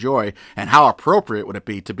Taylor-Joy, and how appropriate would it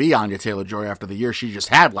be to be Anya Taylor-Joy after the year she just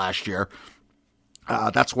had last year,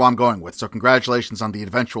 that's what I'm going with. So congratulations on the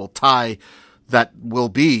eventual tie that will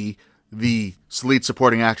be the lead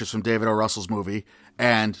supporting actress from David O. Russell's movie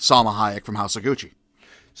and Salma Hayek from House of Gucci.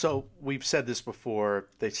 So we've said this before.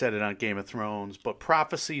 They said it on Game of Thrones, but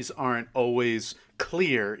prophecies aren't always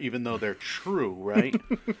clear, even though they're true, right?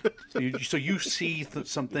 so you see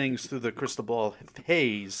some things through the crystal ball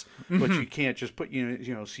haze, but you can't just put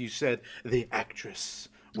So you said the actress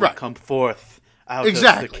will come forth out of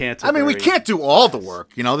the Canterbury. I mean, we can't do all the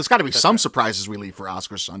work. There's got to be some surprises we leave for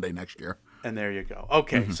Oscar Sunday next year. And there you go.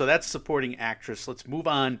 Okay, so that's supporting actress. Let's move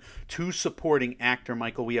on to supporting actor,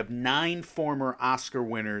 Michael. We have 9 former Oscar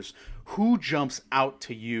winners. Who jumps out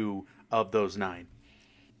to you of those 9?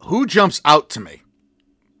 Who jumps out to me?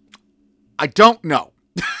 I don't know.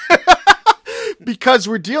 Because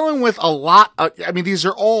we're dealing with a lot of, these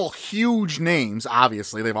are all huge names,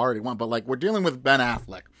 obviously. They've already won. But, we're dealing with Ben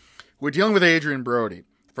Affleck. We're dealing with Adrian Brody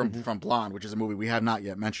from Blonde, which is a movie we have not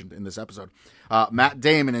yet mentioned in this episode. Matt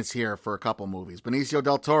Damon is here for a couple movies. Benicio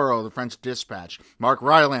del Toro, The French Dispatch. Mark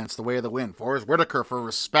Rylance, The Way of the Wind. Forrest Whitaker for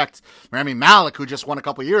Respect. Rami Malek, who just won a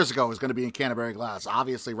couple years ago, is going to be in Canterbury Glass.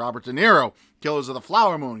 Obviously, Robert De Niro, Killers of the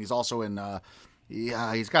Flower Moon. He's also in...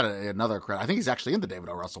 he's got another credit. I think he's actually in the David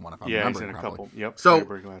O. Russell one, if I'm remembering he's in correctly. A couple. Yep.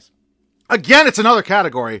 So, again, it's another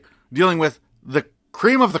category dealing with the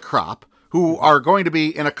cream of the crop, who are going to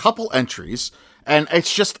be in a couple entries, and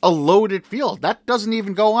it's just a loaded field. That doesn't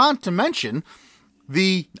even go on to mention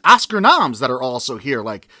the Oscar noms that are also here,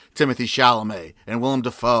 like Timothée Chalamet and Willem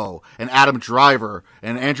Dafoe and Adam Driver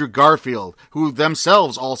and Andrew Garfield, who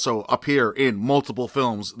themselves also appear in multiple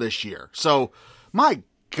films this year. So, my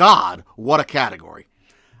God, what a category.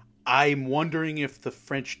 I'm wondering if The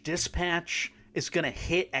French Dispatch is going to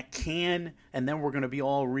hit at Cannes, and then we're going to be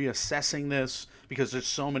all reassessing this because there's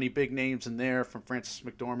so many big names in there, from Frances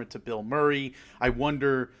McDormand to Bill Murray. I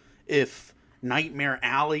wonder if Nightmare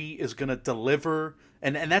Alley is going to deliver,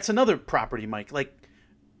 and that's another property, Mike.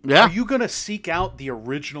 Are you going to seek out the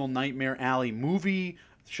original Nightmare Alley movie?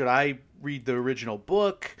 Should I read the original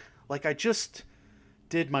book? I just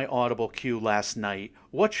did my Audible queue last night.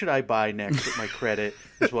 What should I buy next with my credit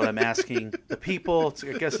is what I'm asking the people.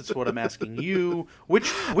 I guess it's what I'm asking you.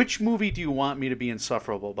 Which movie do you want me to be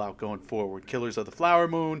insufferable about going forward? Killers of the Flower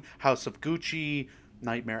Moon, House of Gucci,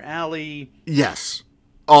 Nightmare Alley? Yes.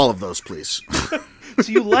 All of those, please. This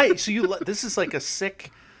is like a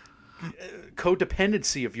sick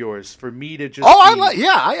codependency of yours for me to just.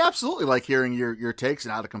 I absolutely like hearing your takes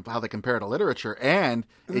and how they compare to literature, and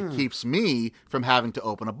it keeps me from having to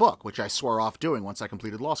open a book, which I swore off doing once I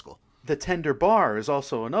completed law school. The Tender Bar is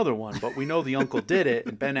also another one, but we know the uncle did it,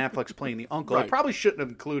 and Ben Affleck's playing the uncle. Right. I probably shouldn't have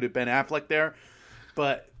included Ben Affleck there,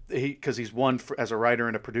 but because he's won as a writer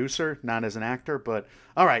and a producer, not as an actor. But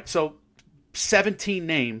all right, so 17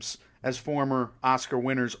 names as former Oscar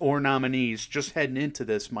winners or nominees. Just heading into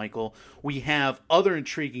this, Michael, we have other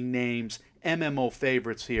intriguing names, MMO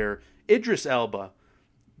favorites here. Idris Elba,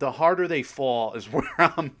 The Harder They Fall is where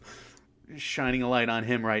I'm shining a light on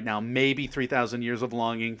him right now. Maybe 3,000 Years of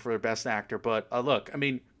Longing for Best Actor. But look,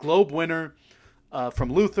 Globe winner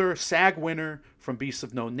from Luther, SAG winner from Beasts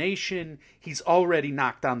of No Nation. He's already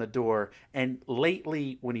knocked on the door. And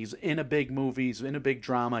lately, when he's in a big movie, he's in a big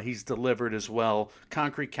drama, he's delivered as well.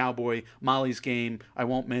 Concrete Cowboy, Molly's Game. I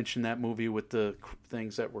won't mention that movie with the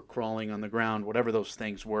things that were crawling on the ground, whatever those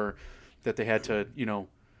things were, that they had to,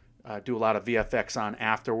 do a lot of VFX on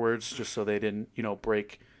afterwards, just so they didn't,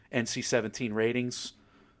 break NC-17 ratings.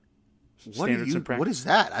 What is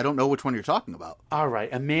that? I don't know which one you're talking about. All right.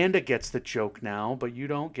 Amanda gets the joke now, but you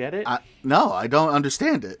don't get it? No, I don't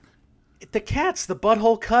understand it. The cats, the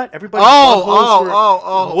butthole cut. Everybody's buttholes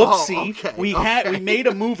were whoopsie. Okay, we made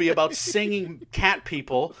a movie about singing cat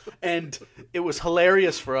people, and it was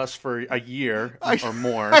hilarious for us for a year or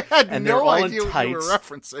more. I had and no they're all idea in what you were tights.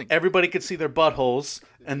 referencing. Everybody could see their buttholes,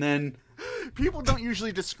 and then People don't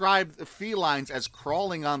usually describe the felines as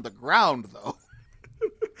crawling on the ground, though.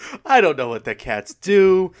 I don't know what the cats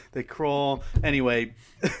do. They crawl. Anyway,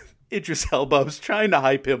 Idris Elba's trying to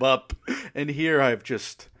hype him up, and here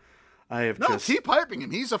Keep hyping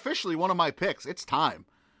him. He's officially one of my picks. It's time.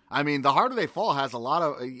 I mean, The Harder They Fall has a lot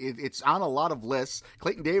of, it's on a lot of lists.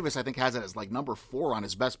 Clayton Davis, I think, has it as like number 4 on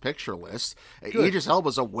his Best Picture list. Idris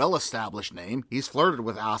Elba's a well-established name. He's flirted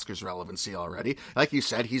with Oscars relevancy already. Like you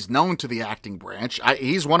said, he's known to the acting branch.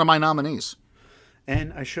 He's one of my nominees.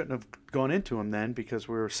 And I shouldn't have gone into him then because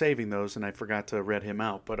we were saving those and I forgot to read him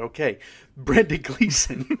out. But okay, Brendan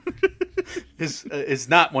Gleeson is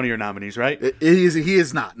not one of your nominees, right? He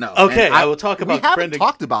is not, no. Okay, I will talk about Brendan. We haven't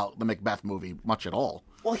talked about the Macbeth movie much at all.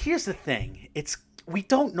 Well, here's the thing. We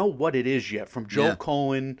don't know what it is yet. From Joel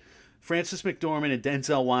Coen, Frances McDormand, and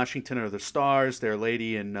Denzel Washington are the stars. Their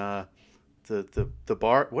lady in the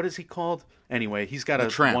bar. What is he called? Anyway, he's got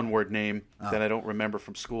a one-word name that I don't remember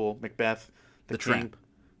from school. Macbeth. The Tramp.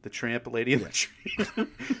 The Tramp, Lady and the Tramp.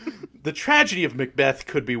 The tragedy of Macbeth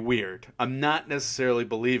could be weird. I'm not necessarily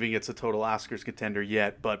believing it's a total Oscars contender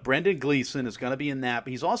yet, but Brendan Gleeson is going to be in that.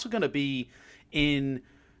 But he's also going to be in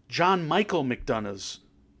John Michael McDonagh's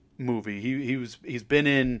movie. He's been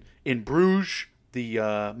in Bruges,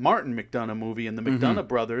 the Martin McDonagh movie, and the McDonagh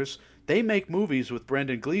brothers. They make movies with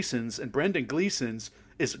Brendan Gleeson's, and Brendan Gleeson's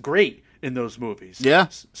is great in those movies. Yeah.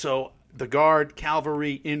 So The Guard,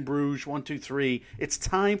 Calvary, In Bruges, 1, 2, 3. It's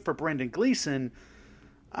time for Brendan Gleeson.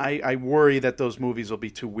 I worry that those movies will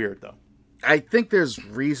be too weird, though. I think there's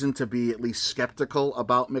reason to be at least skeptical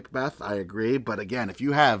about Macbeth. I agree. But again, if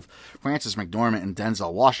you have Frances McDormand and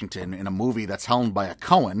Denzel Washington in a movie that's helmed by a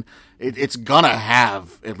Coen, it's going to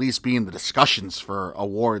have at least be in the discussions for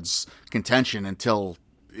awards contention until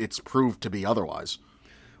it's proved to be otherwise.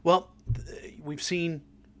 Well, we've seen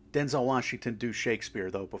Denzel Washington do Shakespeare,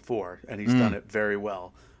 though, before, and he's done it very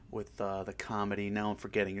well with the comedy. Now I'm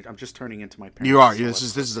forgetting it. I'm just turning into my parents. You are. This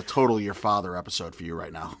is a total Your Father episode for you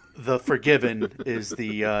right now. The Forgiven is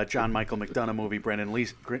the John Michael McDonagh movie Brendan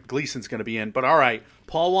Gleeson's going to be in. But all right,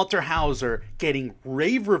 Paul Walter Hauser getting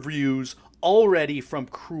rave reviews already from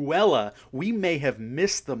Cruella. We may have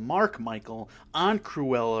missed the mark, Michael, on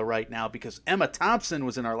Cruella right now because Emma Thompson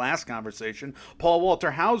was in our last conversation. Paul Walter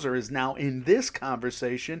Hauser is now in this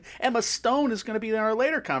conversation. Emma Stone is going to be in our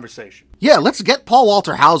later conversation. Yeah, let's get Paul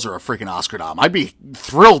Walter Hauser a freaking Oscar nom. I'd be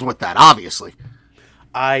thrilled with that, obviously.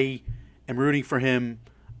 I am rooting for him.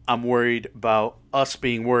 I'm worried about us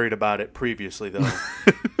being worried about it previously, though.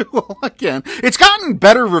 Well, again, it's gotten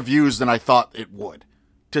better reviews than I thought it would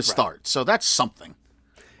to start. So that's something.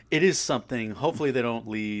 It is something. Hopefully they don't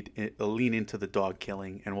lean into the dog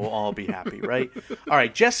killing, and we'll all be happy, right? All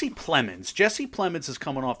right, Jesse Plemons. Jesse Plemons is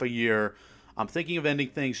coming off a year. I'm Thinking of Ending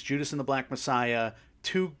Things, Judas and the Black Messiah.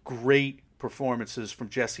 2 great performances from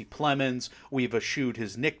Jesse Plemons. We've eschewed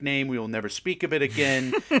his nickname. We will never speak of it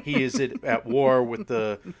again. He is at war with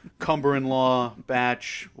the Cumber-in-law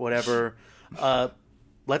batch, whatever.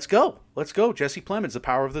 Let's go. Jesse Plemons, The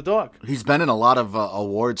Power of the Dog. He's been in a lot of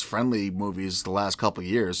awards-friendly movies the last couple of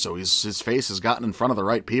years, so his face has gotten in front of the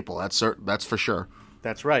right people. That's for sure.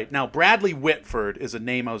 That's right. Now, Bradley Whitford is a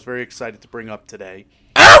name I was very excited to bring up today.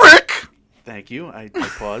 Eric! Thank you. I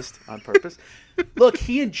paused on purpose. Look,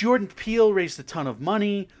 he and Jordan Peele raised a ton of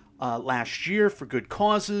money last year for good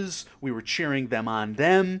causes. We were cheering them on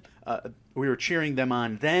then,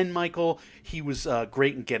 Michael. He was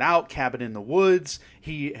great in Get Out, Cabin in the Woods.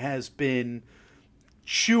 He has been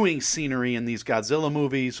chewing scenery in these Godzilla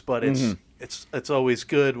movies, but it's always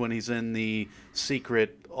good when he's in the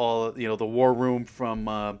secret, the War Room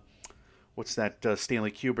from what's that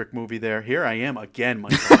Stanley Kubrick movie there? Here I am again,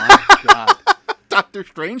 Michael. My God. Dr.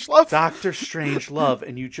 Strangelove? Dr. Strangelove.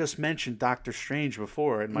 And you just mentioned Dr. Strange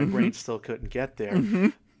before, and my brain still couldn't get there.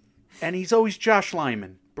 And he's always Josh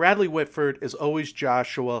Lyman. Bradley Whitford is always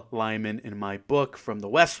Joshua Lyman in my book from The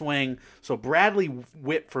West Wing. So Bradley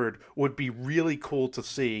Whitford would be really cool to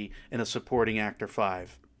see in a supporting actor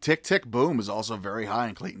 5. Tick, Tick, Boom is also very high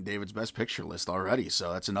in Clayton David's Best Picture list already.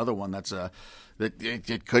 So that's another one that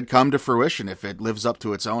it could come to fruition if it lives up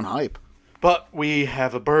to its own hype. But we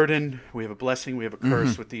have a burden, we have a blessing, we have a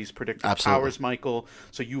curse with these predictive powers, Michael.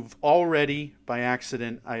 So you've already, by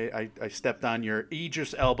accident, I stepped on your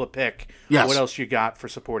Idris Elba pick. Yes. What else you got for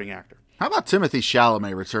supporting actor? How about Timothée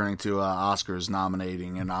Chalamet returning to Oscars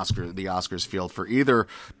nominating and the Oscars field for either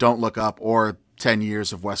Don't Look Up or 10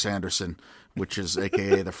 years of Wes Anderson, which is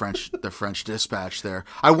AKA the French Dispatch there.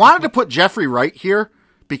 I wanted to put Jeffrey Wright here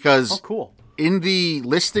because cool. In the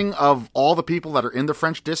listing of all the people that are in the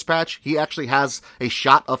French Dispatch, he actually has a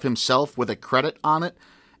shot of himself with a credit on it,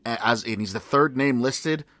 and he's the third name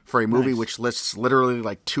listed for a movie which lists literally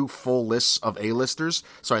like 2 full lists of A-listers.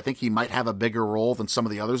 So I think he might have a bigger role than some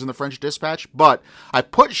of the others in the French Dispatch. But I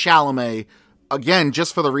put Chalamet, again,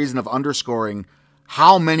 just for the reason of underscoring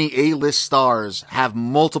how many A-list stars have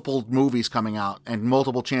multiple movies coming out and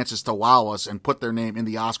multiple chances to wow us and put their name in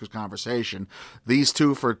the Oscars conversation. These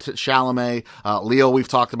 2 for Chalamet. Leo, we've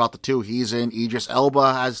talked about the 2 he's in. Idris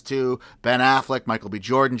Elba has 2. Ben Affleck, Michael B.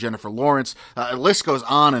 Jordan, Jennifer Lawrence. The list goes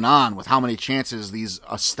on with how many chances these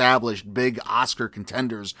established big Oscar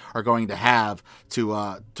contenders are going to have to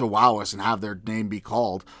wow us and have their name be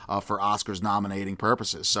called for Oscars nominating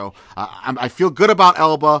purposes. So I feel good about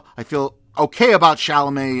Elba. I feel okay about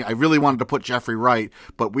Chalamet. I really wanted to put Jeffrey Wright,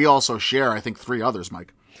 but we also share, I think, 3 others,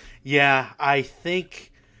 Mike. Yeah, I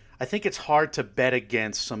think it's hard to bet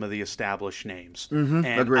against some of the established names. And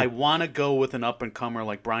agreed. I want to go with an up-and-comer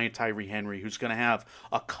like Brian Tyree Henry, who's going to have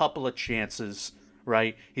a couple of chances,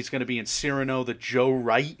 right? He's going to be in Cyrano, the Joe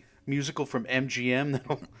Wright musical from MGM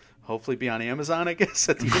that'll hopefully be on Amazon, I guess,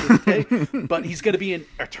 at the end of the day. But he's going to be in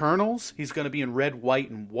Eternals. He's going to be in Red,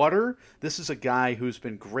 White, and Water. This is a guy who's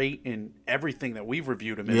been great in everything that we've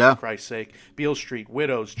reviewed him in, for Christ's sake. Beale Street,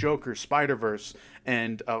 Widows, Joker, Spider-Verse.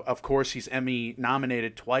 And, of course, he's Emmy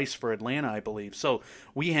nominated twice for Atlanta, I believe. So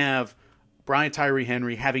we have Brian Tyree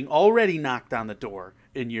Henry having already knocked on the door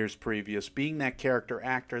in years previous, being that character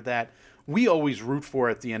actor that we always root for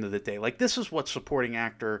at the end of the day. Like, this is what supporting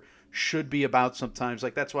actor should be about sometimes.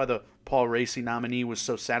 Like, that's why the Paul Raci nominee was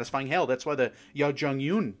so satisfying. Hell, that's why the Yeo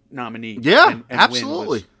Jung-yoon nominee and absolutely win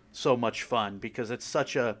was so much fun, because it's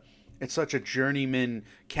such a journeyman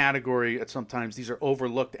category. Sometimes these are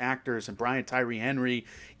overlooked actors, and Brian Tyree Henry,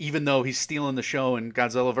 even though he's stealing the show in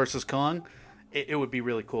Godzilla vs. Kong, it would be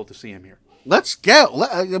really cool to see him here.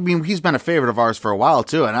 I mean, he's been a favorite of ours for a while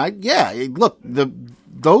too, and look,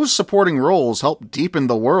 those supporting roles help deepen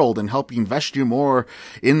the world and help invest you more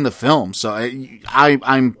in the film. So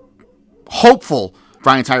I'm hopeful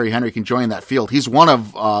Brian Tyree Henry can join that field. He's one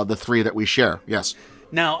of the 3 that we share. Yes.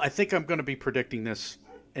 Now, I think I'm going to be predicting this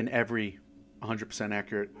in every 100%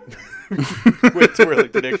 accurate with twirly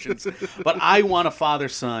predictions, but I want a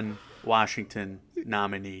father-son Washington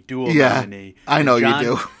nominee, nominee. I know you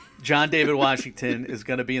do. John David Washington is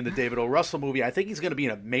going to be in the David O. Russell movie. I think he's going to be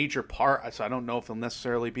in a major part, so I don't know if he'll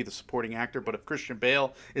necessarily be the supporting actor, but if Christian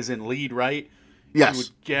Bale is in lead, right? Yes. You would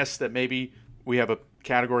guess that maybe we have a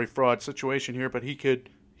category fraud situation here, but he could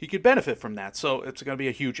benefit from that. So it's going to be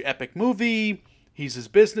a huge epic movie. He's his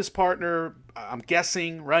business partner, I'm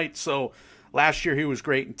guessing, right? So last year he was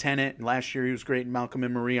great in Tenet, and last year he was great in Malcolm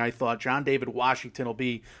and Marie. I thought John David Washington will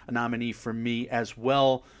be a nominee for me as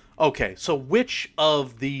well. Okay, so which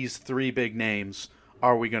of these 3 big names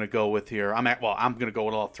are we going to go with here? I'm going to go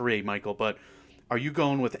with all 3, Michael, but are you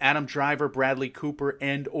going with Adam Driver, Bradley Cooper,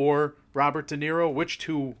 and or Robert De Niro? Which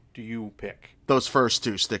 2 do you pick? Those first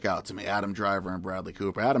 2 stick out to me, Adam Driver and Bradley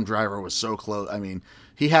Cooper. Adam Driver was so close. I mean,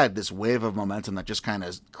 he had this wave of momentum that just kind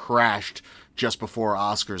of crashed just before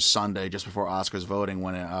Oscars Sunday, just before Oscars voting,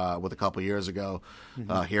 when with a couple years ago.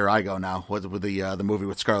 Here I go now with the movie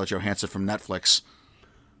with Scarlett Johansson from Netflix.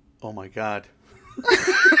 Oh my God.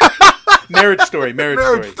 Marriage Story.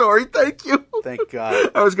 Thank you. Thank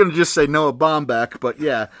God. I was going to just say Noah Baumbach, but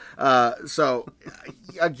yeah. So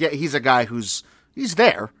he's a guy he's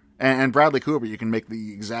there. And Bradley Cooper, you can make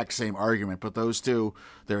the exact same argument, but those 2,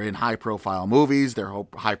 they're in high-profile movies. They're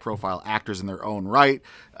high-profile actors in their own right.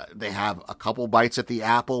 They have a couple bites at the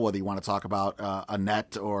apple, whether you want to talk about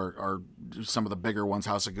Annette or some of the bigger ones,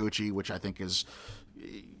 House of Gucci, which I think is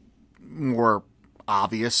more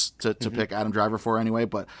obvious to pick Adam Driver for anyway.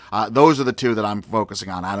 But those are the 2 that I'm focusing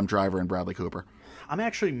on, Adam Driver and Bradley Cooper. I'm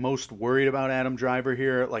actually most worried about Adam Driver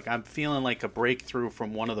here. Like, I'm feeling like a breakthrough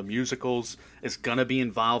from one of the musicals is going to be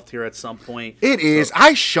involved here at some point. It is. So,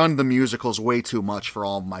 I shunned the musicals way too much for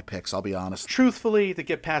all of my picks, I'll be honest. Truthfully, to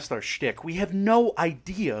get past our shtick, we have no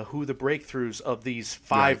idea who the breakthroughs of these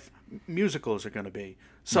 5 musicals are going to be.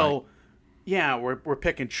 So, yeah, we're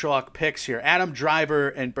picking chalk picks here. Adam Driver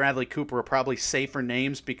and Bradley Cooper are probably safer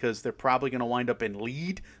names because they're probably going to wind up in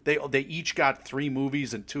lead. They each got 3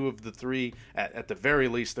 movies, and 2 of the 3, at the very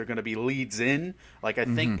least, they're going to be leads in. Like, I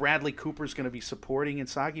think Bradley Cooper's going to be supporting in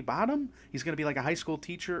Soggy Bottom. He's going to be like a high school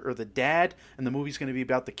teacher or the dad, and the movie's going to be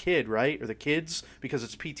about the kid, right? Or the kids, because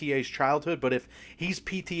it's PTA's childhood. But if he's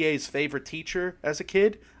PTA's favorite teacher as a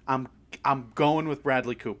kid, I'm I'm going with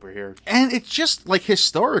Bradley Cooper here. And it's just like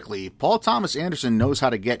historically, Paul Thomas Anderson knows how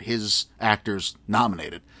to get his actors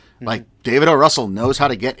nominated. Like David O. Russell knows how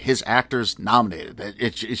to get his actors nominated.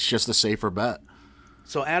 It's just a safer bet.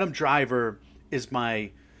 So Adam Driver is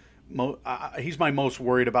he's my most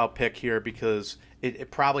worried about pick here because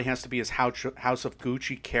it probably has to be his House of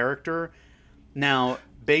Gucci character. Now,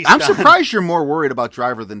 I'm surprised you're more worried about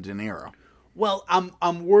Driver than De Niro. Well,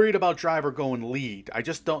 I'm worried about Driver going lead. I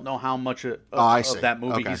just don't know how much of that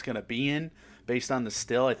movie he's going to be in. Based on the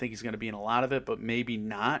still, I think he's going to be in a lot of it, but maybe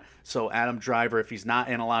not. So Adam Driver, if he's not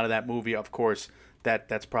in a lot of that movie, of course,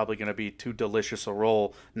 that's probably going to be too delicious a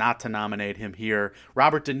role not to nominate him here.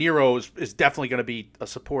 Robert De Niro is definitely going to be a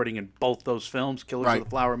supporting in both those films, Killers of the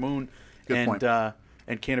Flower Moon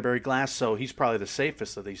and Canterbury Glass. So he's probably the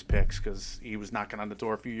safest of these picks because he was knocking on the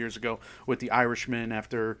door a few years ago with The Irishman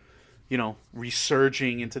after,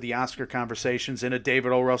 resurging into the Oscar conversations in a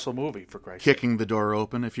David O. Russell movie, for Christ's sake. Kicking the door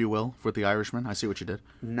open, if you will, with The Irishman. I see what you did.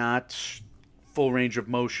 Not full range of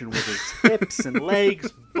motion with his hips and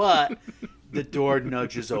legs, but the door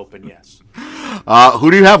nudges open, yes.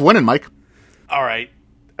 Who do you have winning, Mike? All right.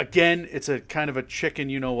 Again, it's a kind of a chicken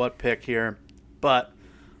you-know-what pick here, but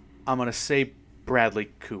I'm going to say Bradley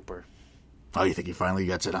Cooper. Oh, you think he finally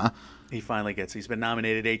gets it, huh? He finally gets it. He's been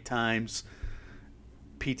nominated 8 times.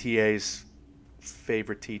 PTA's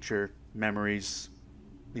favorite teacher, memories.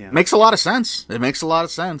 Yeah. Makes a lot of sense. It makes a lot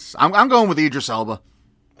of sense. I'm going with Idris Elba.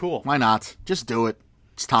 Cool. Why not? Just do it.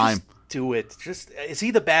 It's time. Just do it. Is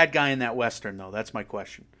he the bad guy in that Western, though? That's my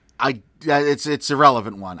question. It's a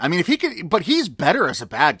relevant one. I mean, if he could, but he's better as a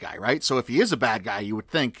bad guy, right? So if he is a bad guy, you would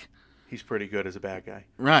think he's pretty good as a bad guy,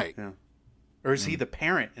 right? Yeah. Or is he the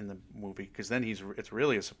parent in the movie? Because then it's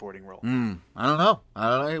really a supporting role. I don't know.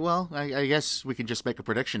 Well, I guess we can just make a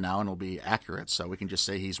prediction now and it'll be accurate. So we can just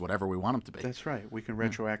say he's whatever we want him to be. That's right. We can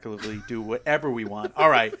retroactively do whatever we want.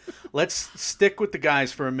 All right. Let's stick with the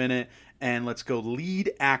guys for a minute and let's go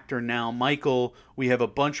lead actor now. Michael, we have a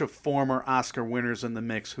bunch of former Oscar winners in the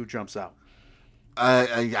mix. Who jumps out?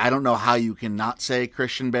 I don't know how you can not say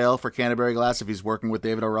Christian Bale for Canterbury Glass if he's working with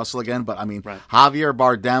David O. Russell again, but I mean, right. Javier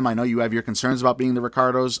Bardem, I know you have your concerns about being the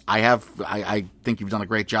Ricardos. I think you've done a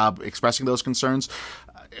great job expressing those concerns.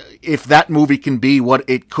 If that movie can be what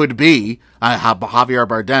it could be, Javier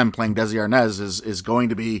Bardem playing Desi Arnaz is going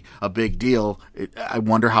to be a big deal. I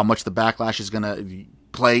wonder how much the backlash is going to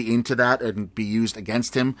play into that and be used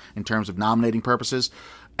against him in terms of nominating purposes.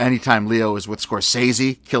 Anytime Leo is with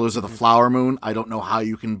Scorsese, Killers of the Flower Moon, I don't know how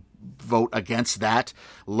you can vote against that.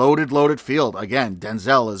 Loaded field. Again,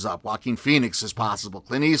 Denzel is up. Joaquin Phoenix is possible.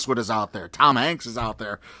 Clint Eastwood is out there. Tom Hanks is out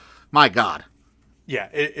there. My God. Yeah,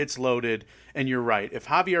 it's loaded. And you're right. If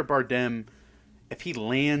Javier Bardem, if he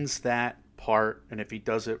lands that part and if he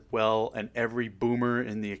does it well, and every boomer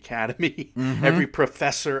in the Academy, every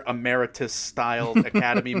Professor Emeritus styled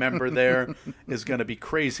Academy member there is going to be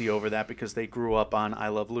crazy over that because they grew up on I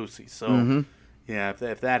Love Lucy. So yeah,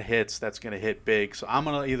 if that hits, that's going to hit big. So I'm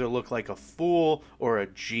going to either look like a fool or a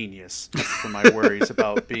genius for my worries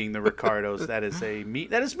about being the Ricardos. That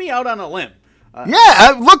is me out on a limb.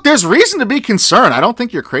 Look, there's reason to be concerned. I don't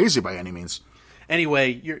think you're crazy by any means.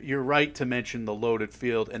 Anyway, you're right to mention the loaded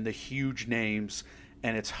field and the huge names,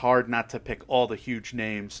 and it's hard not to pick all the huge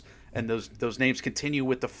names. And those names continue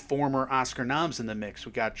with the former Oscar noms in the mix.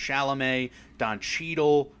 We got Chalamet, Don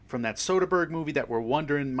Cheadle from that Soderbergh movie that we're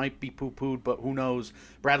wondering might be poo-pooed, but who knows.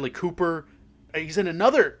 Bradley Cooper, he's in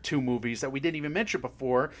another 2 movies that we didn't even mention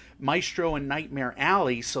before, Maestro and Nightmare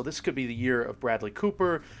Alley, so this could be the year of Bradley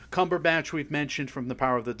Cooper. Cumberbatch we've mentioned from The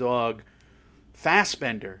Power of the Dog.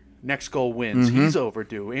 Fassbender, Next Goal Wins. He's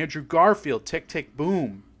overdue. Andrew Garfield, Tick, Tick,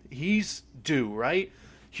 Boom. He's due, right?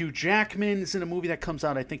 Hugh Jackman is in a movie that comes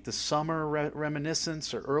out, I think, the summer,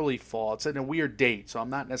 Reminiscence, or early fall. It's in a weird date, so I'm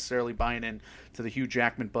not necessarily buying in to the Hugh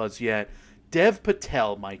Jackman buzz yet. Dev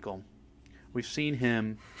Patel, Michael. We've seen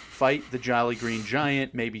him fight the Jolly Green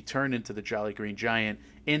Giant, maybe turn into the Jolly Green Giant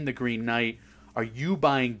in The Green Knight. Are you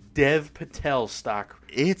buying Dev Patel stock?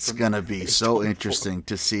 It's going to be so interesting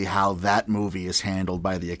to see how that movie is handled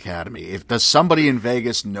by the Academy. Does somebody in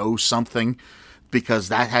Vegas know something? Because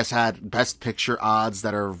that has had Best Picture odds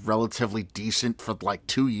that are relatively decent for like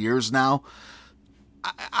 2 years now.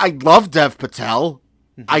 I love Dev Patel.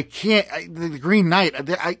 I can't. The Green Knight.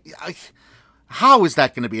 How is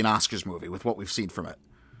that going to be an Oscars movie with what we've seen from it?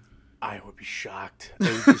 I would be shocked.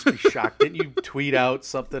 I would just be shocked. Didn't you tweet out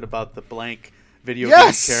something about the blank video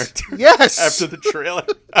game character? Yes. After the trailer,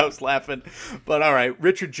 I was laughing. But all right,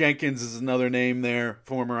 Richard Jenkins is another name there,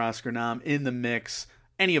 former Oscar nom in the mix.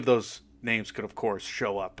 Any of those names could, of course,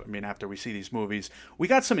 show up. I mean, after we see these movies, we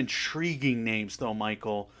got some intriguing names though,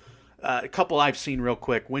 Michael. A couple I've seen real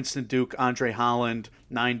quick: Winston Duke, Andre Holland,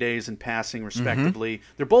 9 Days and Passing, respectively.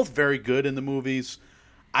 They're both very good in the movies.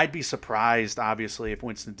 I'd be surprised, obviously, if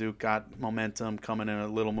Winston Duke got momentum coming in a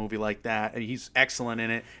little movie like that. And he's excellent in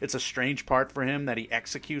it. It's a strange part for him that he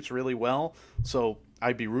executes really well. So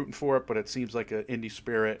I'd be rooting for it, but it seems like an indie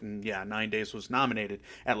spirit. And yeah, 9 Days was nominated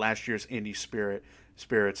at last year's Indie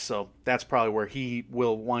Spirits. So that's probably where he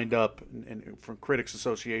will wind up and from critics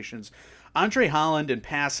associations. Andre Holland and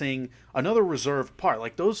Passing, another reserved part.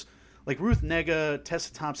 Like those, like Ruth Negga,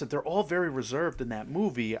 Tessa Thompson, they're all very reserved in that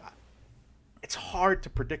movie. It's hard to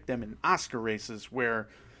predict them in Oscar races where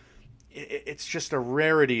it's just a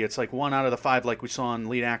rarity. It's like 1 out of the 5, like we saw in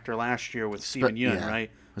lead actor last year with Steven Yeun,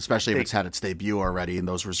 right? Especially if it's had its debut already, and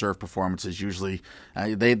those reserve performances usually,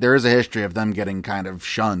 there is a history of them getting kind of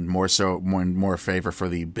shunned more favor for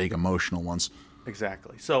the big emotional ones.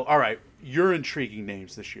 Exactly. So, all right, your intriguing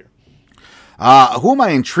names this year. Who am I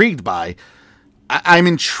intrigued by? I'm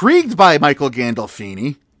intrigued by Michael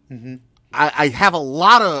Gandolfini. Mm-hmm. I have a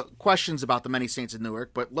lot of questions about the Many Saints of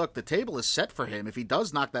Newark, but look, the table is set for him. If he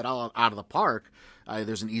does knock that out of the park,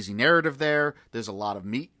 there's an easy narrative there. There's a lot of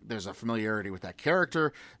meat. There's a familiarity with that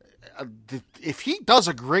character. If he does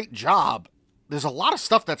a great job, there's a lot of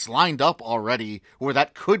stuff that's lined up already where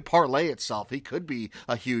that could parlay itself. He could be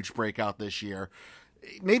a huge breakout this year.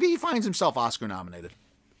 Maybe he finds himself Oscar nominated.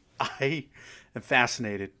 I am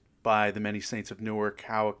fascinated by the Many Saints of Newark,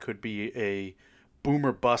 how it could be a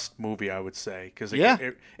boomer bust movie, I would say, because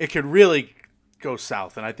it could really go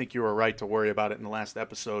south, and I think you were right to worry about it in the last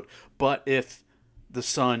episode. But if the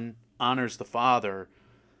son honors the father,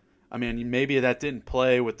 I mean, maybe that didn't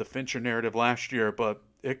play with the Fincher narrative last year, but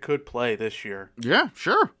it could play this year. Yeah,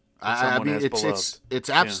 sure. I mean, it's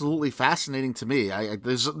absolutely fascinating to me.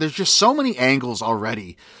 There's just so many angles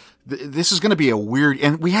already. This is going to be a weird,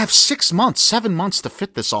 and we have 7 months to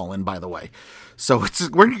fit this all in, by the way. So we're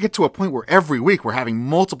going to get to a point where every week we're having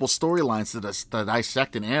multiple storylines to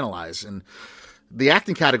dissect and analyze. And the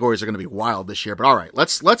acting categories are going to be wild this year. But all right,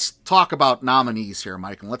 let's talk about nominees here,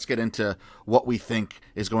 Mike, and let's get into what we think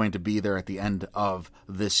is going to be there at the end of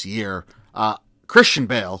this year. Christian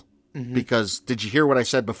Bale, because did you hear what I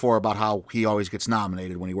said before about how he always gets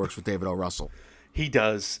nominated when he works with David O. Russell? He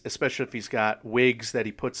does, especially if he's got wigs that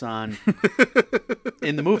he puts on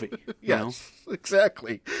in the movie. Yes,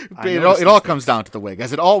 exactly. It all comes down to the wig,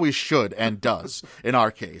 as it always should and does in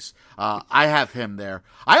our case. I have him there.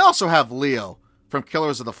 I also have Leo from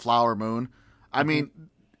Killers of the Flower Moon. I mean,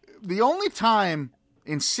 the only time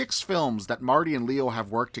in 6 films that Marty and Leo have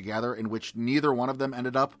worked together in which neither one of them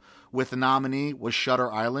ended up with a nominee was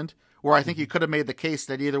Shutter Island, where I think you could have made the case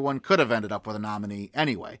that either one could have ended up with a nominee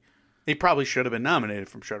anyway. He probably should have been nominated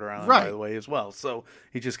from Shutter Island, by the way, as well. So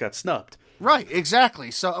he just got snubbed. Right, exactly.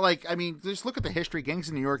 So, I mean, just look at the history. Gangs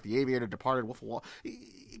of New York, The Aviator, Departed, Wolf of Wall.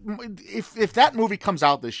 If that movie comes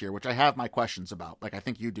out this year, which I have my questions about, like I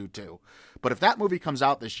think you do too, but if that movie comes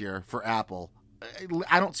out this year for Apple,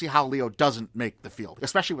 I don't see how Leo doesn't make the field,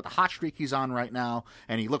 especially with the hot streak he's on right now,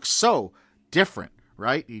 and he looks so different.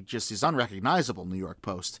 Right? He's unrecognizable, New York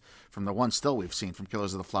Post, from the one still we've seen from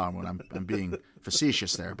Killers of the Flower Moon. I'm being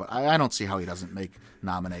facetious there, but I don't see how he doesn't make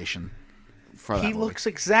nomination for that movie. Looks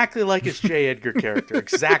exactly like his J. Edgar character.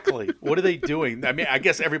 Exactly. What are they doing? I mean, I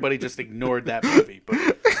guess everybody just ignored that movie.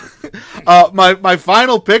 But my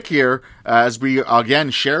final pick here, as we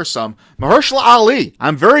again share some, Mahershala Ali.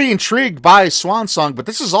 I'm very intrigued by Swan Song, but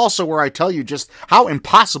this is also where I tell you just how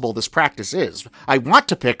impossible this practice is. I want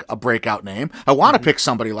to pick a breakout name. I want to pick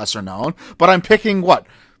somebody lesser known, but I'm picking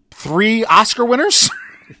 3 Oscar winners?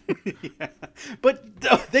 Yeah. But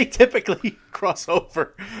they typically cross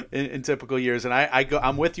over in typical years, and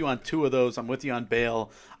I'm with you on 2 of those. I'm with you on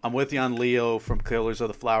Bale. I'm with you on Leo from Killers of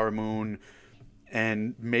the Flower Moon.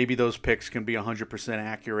 And maybe those picks can be 100%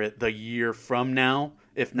 accurate the year from now,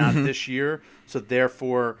 if not this year. So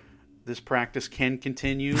therefore, this practice can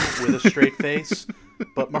continue with a straight face.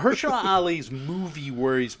 But Mahershala Ali's movie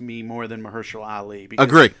worries me more than Mahershala Ali.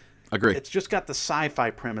 Agree. It's just got the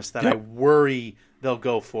sci-fi premise that I worry they'll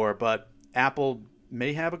go for. But Apple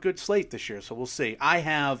may have a good slate this year, so we'll see. I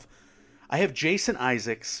have Jason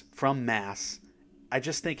Isaacs from Mass. I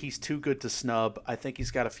just think he's too good to snub. I think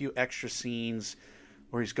he's got a few extra scenes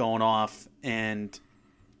where he's going off, and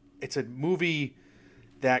it's a movie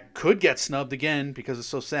that could get snubbed again because it's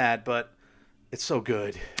so sad, but it's so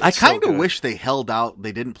good. I kind of wish they held out.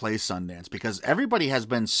 They didn't play Sundance because everybody has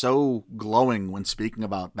been so glowing when speaking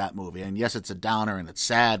about that movie. And yes, it's a downer and it's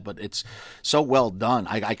sad, but it's so well done.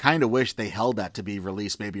 I kind of wish they held that to be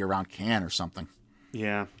released maybe around Cannes or something.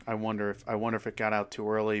 Yeah, I wonder if it got out too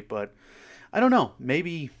early, but I don't know.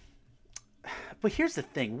 Maybe But here's the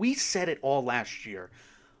thing. We said it all last year.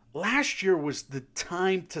 Last year was the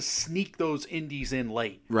time to sneak those indies in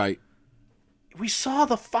late. Right. We saw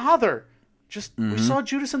The Father. We saw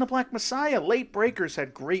Judas and the Black Messiah. Late breakers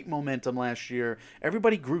had great momentum last year.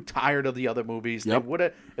 Everybody grew tired of the other movies. Yep.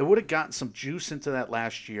 It would have gotten some juice into that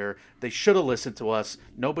last year. They should have listened to us.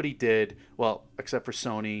 Nobody did. Well, except for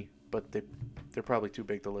Sony, but they're probably too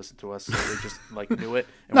big to listen to us, so they just knew it.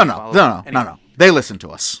 No. They listened to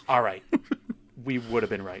us. All right. We would have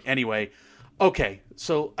been right. Anyway, okay.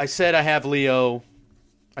 So I said I have Leo.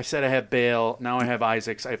 I said I have Bale. Now I have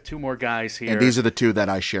Isaacs. I have two more guys here. And these are the two that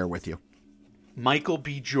I share with you. Michael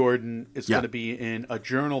B. Jordan is going to be in A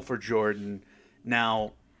Journal for Jordan.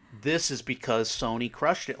 Now, this is because Sony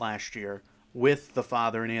crushed it last year with The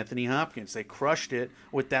Father and Anthony Hopkins. They crushed it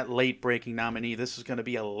with that late-breaking nominee. This is going to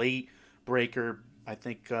be a late breaker, I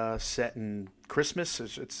think, set in Christmas.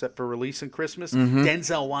 It's set for release in Christmas.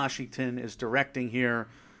 Denzel Washington is directing here.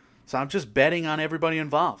 So I'm just betting on everybody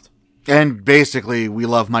involved. And basically, we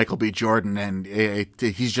love Michael B. Jordan, and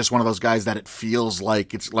he's just one of those guys that it feels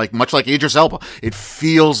like it's like much like Idris Elba. It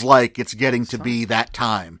feels like it's getting to be that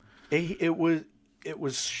time. It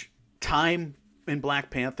was time in Black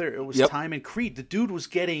Panther. It was time in Creed. The dude was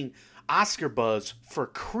getting Oscar buzz for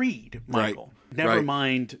Creed, Michael. Right. Never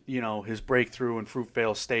mind, his breakthrough in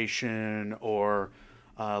Fruitvale Station or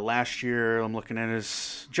last year. I'm looking at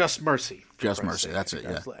his Just Mercy. Just Mercy, that's it.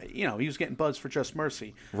 Yeah. He was getting buzz for Just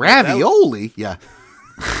Mercy. Ravioli, yeah.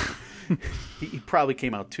 He probably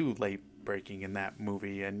came out too late breaking in that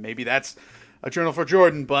movie, and maybe that's A Journal for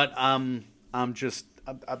Jordan. But I'm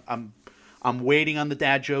waiting on the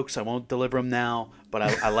dad jokes. I won't deliver them now, but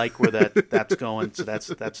I like where that's going. So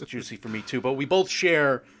that's juicy for me too. But we both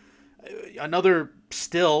share another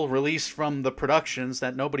still released from the productions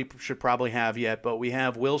that nobody should probably have yet, but we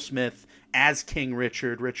have Will Smith as King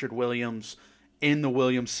Richard Williams, in the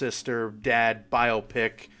Williams sister dad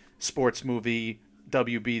biopic sports movie,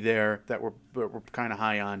 WB there, that we're kind of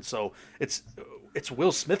high on. So it's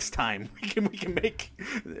Will Smith's time. We can make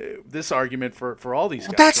this argument for all these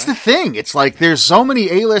guys. That's right? The thing. It's like there's so many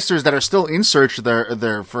A-listers that are still in search of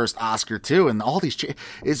their first Oscar too, and all these.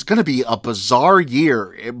 It's going to be a bizarre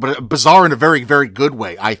year, but bizarre in a very, very good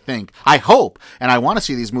way. I think. I hope, and I want to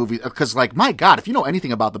see these movies because, like, my God, if you know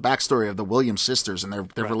anything about the backstory of the Williams sisters and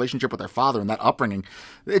their relationship with their father and that upbringing,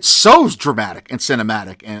 it's so dramatic and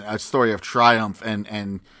cinematic and a story of triumph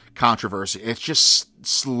and controversy. It's just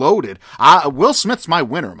loaded. Will Smith's my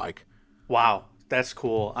winner, Mike. Wow, that's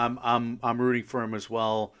cool. I'm rooting for him as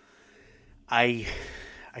well. I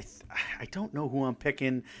don't know who I'm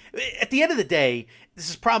picking. At the end of the day, this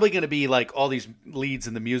is probably going to be like all these leads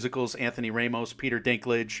in the musicals: Anthony Ramos, Peter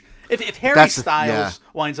Dinklage. If Harry Styles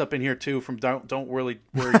winds up in here too, from Don't Worry,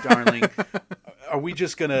 Darling. Are we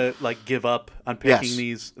just gonna give up on picking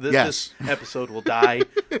these? This episode will die.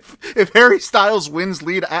 If Harry Styles wins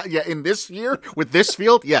lead, in this year with this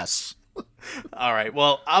field, yes. All right.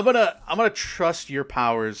 Well, I'm gonna trust your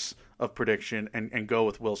powers of prediction and go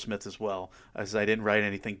with Will Smith as well, as I didn't write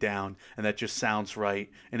anything down, and that just sounds right,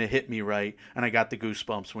 and it hit me right, and I got the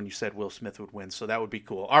goosebumps when you said Will Smith would win. So that would be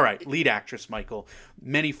cool. All right, lead actress, Michael.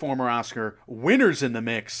 Many former Oscar winners in the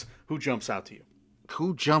mix. Who jumps out to you?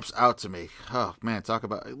 Who jumps out to me? Oh, man, talk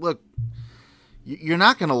about... Look, you're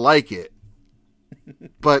not going to like it,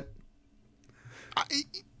 but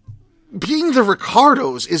being the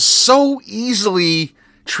Ricardos is so easily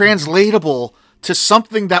translatable to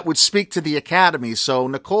something that would speak to the Academy. So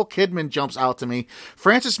Nicole Kidman jumps out to me.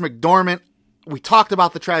 Frances McDormand, we talked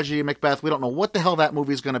about the tragedy of Macbeth. We don't know what the hell that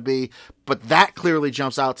movie is going to be, but that clearly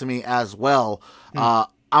jumps out to me as well.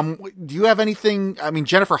 Do you have anything? I mean,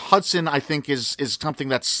 Jennifer Hudson, I think, is something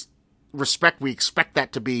that's we expect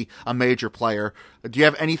that to be a major player. Do you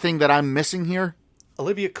have anything that I'm missing here?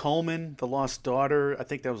 Olivia Colman, The Lost Daughter. I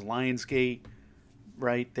think that was Lionsgate,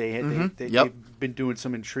 right? They've been doing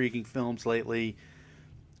some intriguing films lately.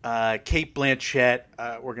 Cate Blanchett,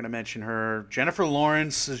 we're going to mention her. Jennifer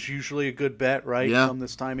Lawrence is usually a good bet, right? Yeah. Come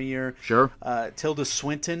this time of year. Sure. Tilda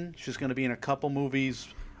Swinton, she's going to be in a couple movies.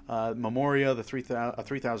 Memoria, the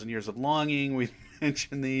 3,000 Years of Longing. We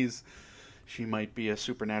mentioned these. She might be a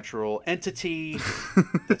supernatural entity.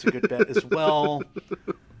 That's a good bet as well.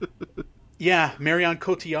 Yeah, Marion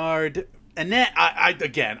Cotillard. And that,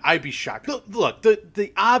 I'd be shocked. Look,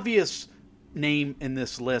 the obvious name in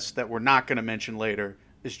this list that we're not going to mention later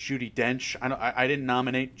is Judi Dench. I didn't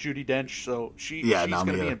nominate Judi Dench, so she's going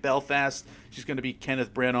to be in Belfast. She's going to be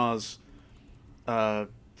Kenneth Branagh's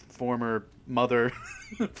former mother.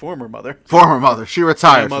 Former mother. She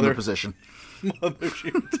retired from the position.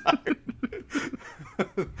 She retired.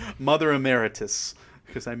 Mother Emeritus.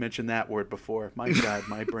 because I mentioned that word before. My God,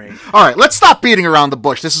 my brain. All right, let's stop beating around the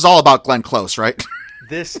bush. This is all about Glenn Close, right?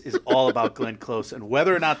 This is all about Glenn Close and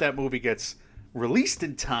whether or not that movie gets released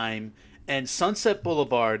in time. And Sunset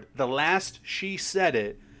Boulevard, the last she said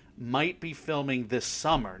it, might be filming this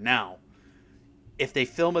summer. Now, if they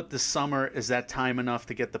film it this summer, is that time enough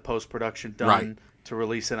to get the post-production done to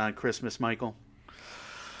release it on Christmas, Michael?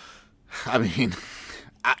 I mean,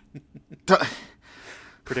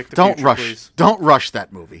 Predict the don't future, rush. please. Don't rush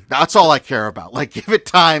that movie. That's all I care about. Like, give it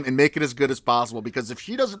time and make it as good as possible. Because if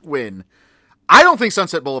she doesn't win, I don't think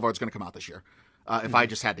Sunset Boulevard's going to come out this year. If I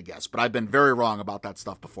just had to guess, but I've been very wrong about that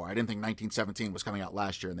stuff before. I didn't think 1917 was coming out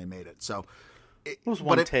last year, and they made it. So it was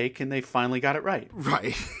one take, and they finally got it right.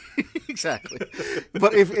 Right, exactly.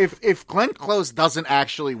 But if Glenn Close doesn't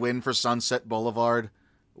actually win for Sunset Boulevard,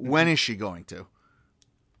 when is she going to?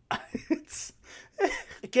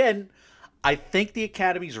 Again, I think the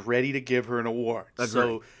Academy's ready to give her an award. Agreed.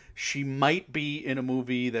 So she might be in a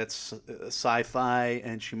movie that's sci-fi,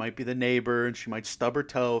 and she might be the neighbor, and she might stub her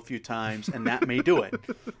toe a few times, and that may do it.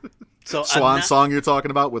 So Swan Song you're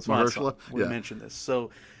talking about with Swan Mahershala? Song. We mentioned this.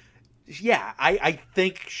 So, yeah, I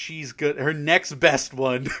think she's good. Her next best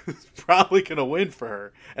one is probably going to win for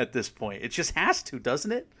her at this point. It just has to,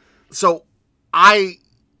 doesn't it? So I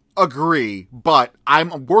agree, but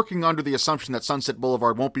I'm working under the assumption that Sunset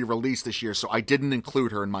Boulevard won't be released this year, so I didn't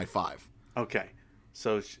include her in my 5. Okay.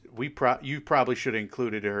 So you probably should have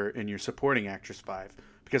included her in your supporting actress 5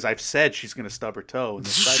 because I've said she's going to stub her toe.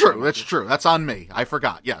 That's true. That's true. That's on me. I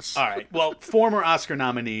forgot. Yes. All right. Well, former Oscar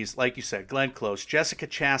nominees, like you said, Glenn Close, Jessica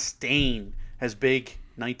Chastain has big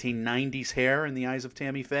 1990s hair in the eyes of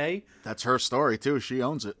Tammy Faye. That's her story too. She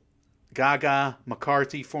owns it. Gaga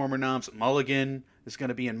McCarthy, former noms. Mulligan is going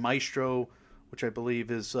to be in Maestro, which I believe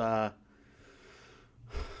is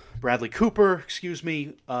Bradley Cooper,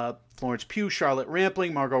 Florence Pugh, Charlotte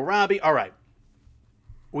Rampling, Margot Robbie. All right.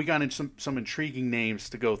 We got into some intriguing names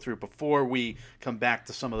to go through before we come back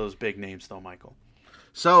to some of those big names, though, Michael.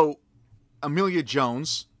 So, Amelia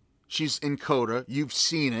Jones, she's in Coda. You've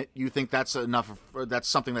seen it. You think that's enough? That's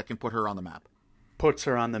something that can put her on the map. Puts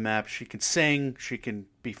her on the map. She can sing. She can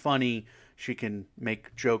be funny. She can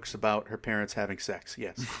make jokes about her parents having sex.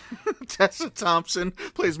 Yes. Tessa Thompson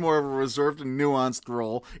plays more of a reserved and nuanced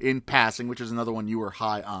role in Passing, which is another one you were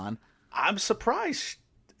high on. I'm surprised,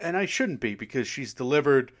 and I shouldn't be, because she's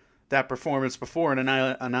delivered that performance before in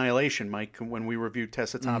Annihilation, Mike, when we reviewed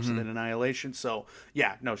Tessa Thompson in Annihilation. So,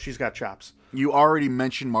 yeah, no, she's got chops. You already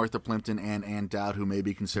mentioned Martha Plimpton and Ann Dowd, who may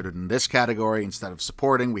be considered in this category instead of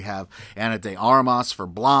supporting. We have Ana de Armas for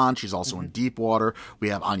Blonde. She's also in Deepwater. We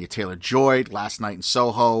have Anya Taylor-Joy, Last Night in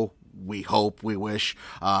Soho. We hope, we wish.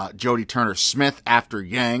 Jodie Turner-Smith after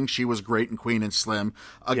Yang. She was great in Queen and Slim.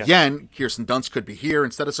 Again, yes. Kirsten Dunst could be here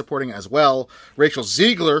instead of supporting as well. Rachel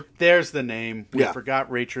Ziegler. There's the name. We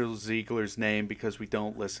forgot Rachel Ziegler's name because we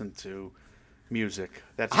don't listen to music.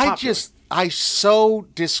 That's popular. I so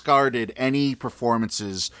discarded any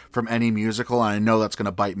performances from any musical, and I know that's going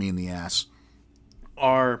to bite me in the ass.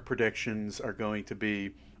 Our predictions are going to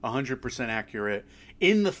be 100% accurate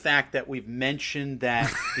in the fact that we've mentioned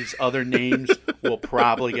that these other names will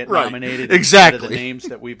probably get nominated exactly. instead of the names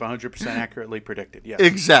that we've 100% accurately predicted. Yes.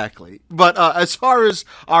 Exactly. But as far as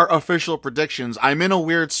our official predictions, I'm in a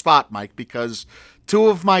weird spot, Mike, because 2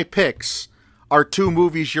 of my picks are 2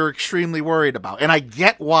 movies you're extremely worried about. And I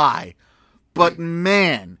get why. But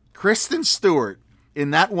man, Kristen Stewart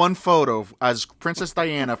in that one photo as Princess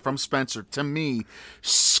Diana from Spencer, to me,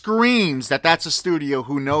 screams that that's a studio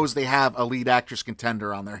who knows they have a lead actress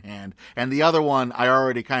contender on their hand. And the other one I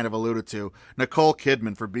already kind of alluded to, Nicole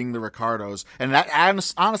Kidman for Being the Ricardos. And that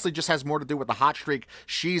honestly just has more to do with the hot streak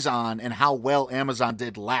she's on and how well Amazon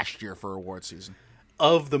did last year for award season.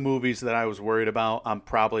 Of the movies that I was worried about, I'm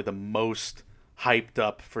probably the most hyped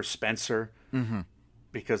up for Spencer. Mm-hmm.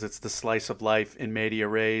 Because it's the slice of life in media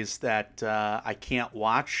res that I can't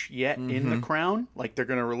watch yet in The Crown. Like, they're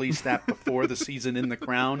going to release that before the season in The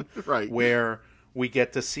Crown, right? Where we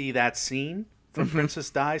get to see that scene from Princess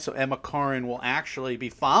Di. So Emma Corrin will actually be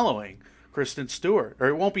following Kristen Stewart. Or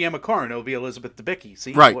it won't be Emma Corrin, it'll be Elizabeth Debicki.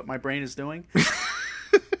 See what my brain is doing?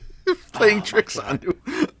 Playing tricks on you.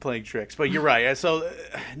 Playing tricks. But you're right. So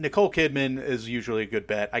Nicole Kidman is usually a good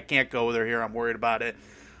bet. I can't go with her here. I'm worried about it.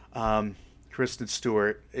 Kristen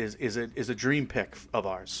Stewart is a dream pick of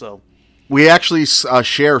ours. So we actually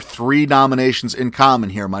share 3 nominations in common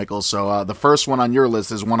here, Michael. So the first one on your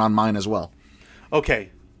list is one on mine as well.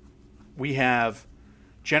 Okay, we have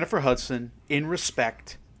Jennifer Hudson in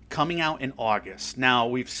Respect coming out in August. Now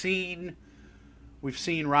we've seen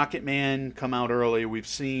Rocket Man come out early. We've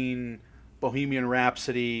seen Bohemian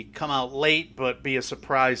Rhapsody come out late, but be a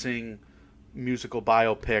surprising musical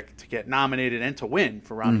biopic to get nominated and to win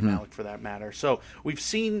for Rami Malek, for that matter. So we've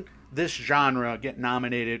seen this genre get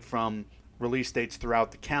nominated from release dates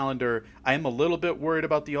throughout the calendar. I am a little bit worried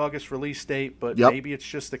about the August release date, but maybe it's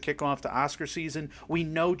just the kickoff to Oscar season. We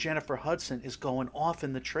know Jennifer Hudson is going off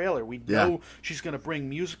in the trailer. We know she's going to bring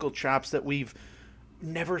musical chops that we've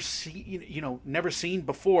never seen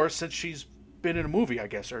before since she's been in a movie, I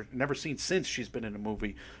guess, or never seen since she's been in a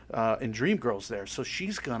movie in Dreamgirls there. So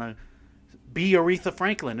she's going to be Aretha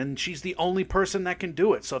Franklin, and she's the only person that can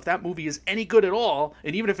do it. So if that movie is any good at all,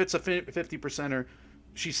 and even if it's a 50%er,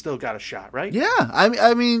 she's still got a shot, right? Yeah,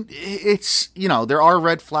 I mean, it's, there are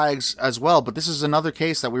red flags as well, but this is another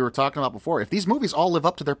case that we were talking about before. If these movies all live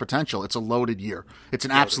up to their potential, it's a loaded year. It's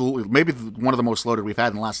an absolutely, maybe one of the most loaded we've had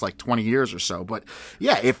in the last, 20 years or so. But,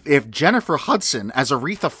 yeah, if Jennifer Hudson as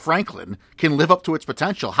Aretha Franklin can live up to its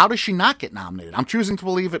potential, how does she not get nominated? I'm choosing to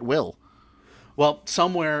believe it will. Well,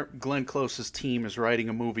 somewhere Glenn Close's team is writing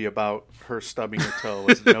a movie about her stubbing her toe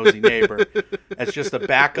as a nosy neighbor. As just a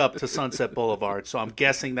backup to Sunset Boulevard. So I'm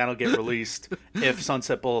guessing that'll get released if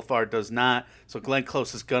Sunset Boulevard does not. So Glenn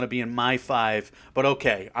Close is going to be in my 5. But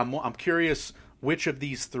okay, I'm curious which of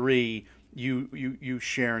these 3 you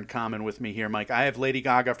share in common with me here, Mike. I have Lady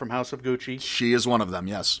Gaga from House of Gucci. She is one of them,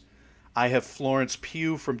 yes. I have Florence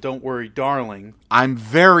Pugh from Don't Worry, Darling. I'm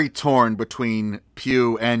very torn between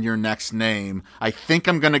Pugh and Your Next Name. I think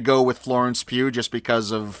I'm going to go with Florence Pugh just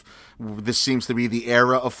because of this seems to be the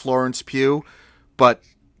era of Florence Pugh. But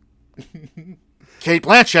Cate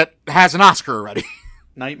Blanchett has an Oscar already.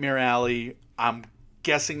 Nightmare Alley. I'm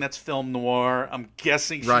guessing that's film noir. I'm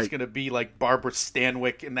guessing she's going to be like Barbara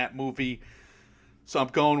Stanwyck in that movie. So I'm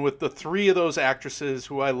going with the 3 of those actresses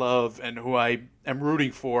who I love and who I am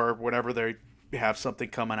rooting for whenever they have something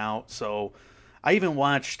coming out. So I even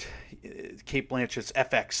watched Cate Blanchett's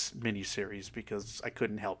FX miniseries because I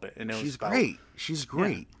couldn't help it. And She's great. She's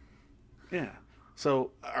great. Yeah.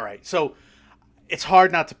 So, all right. So it's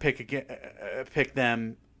hard not to pick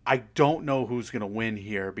them. I don't know who's going to win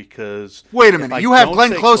here because... Wait a minute. You have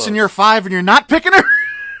Glenn Close in your 5 and you're not picking her?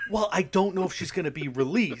 Well, I don't know if she's going to be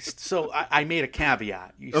released, so I made a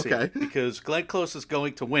caveat, you see, because Glenn Close is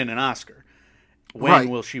going to win an Oscar. When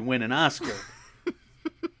will she win an Oscar?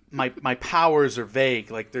 My powers are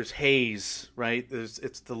vague. Like, there's haze, right?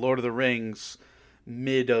 It's the Lord of the Rings,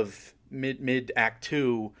 mid Act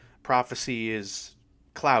 2. Prophecy is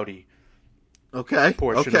cloudy.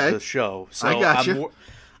 Portion of the show. So I got you.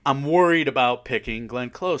 I'm worried about picking Glenn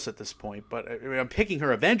Close at this point, but I'm picking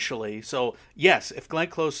her eventually. So, yes, if Glenn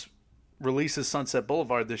Close releases Sunset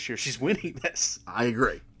Boulevard this year, she's winning this. I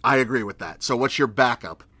agree with that. So what's your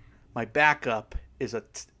backup? My backup is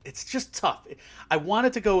it's just tough. I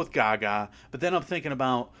wanted to go with Gaga, but then I'm thinking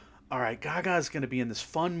about, all right, Gaga is going to be in this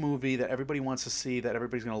fun movie that everybody wants to see, that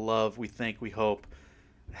everybody's going to love, we think, we hope.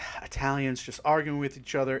 Italians just arguing with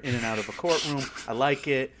each other in and out of a courtroom. I like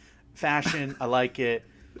it. Fashion, I like it.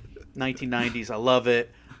 1990s, I love it.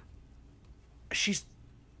 She's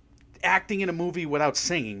acting in a movie without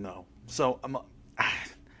singing, though. So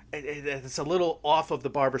it's a little off of the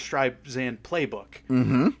Barbra Streisand playbook.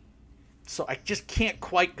 Mm-hmm. So I just can't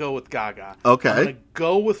quite go with Gaga. Okay. I'm going to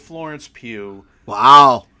go with Florence Pugh.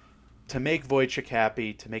 Wow. To make Wojciech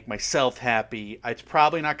happy, to make myself happy. It's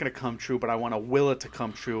probably not going to come true, but I want to will it to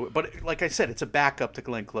come true. But like I said, it's a backup to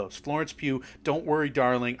Glenn Close. Florence Pugh, Don't Worry,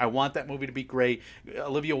 Darling. I want that movie to be great.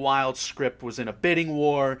 Olivia Wilde's script was in a bidding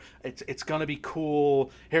war. It's going to be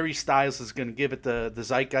cool. Harry Styles is going to give it the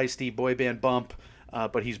zeitgeisty boy band bump.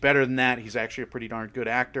 But he's better than that. He's actually a pretty darn good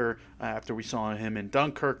actor after we saw him in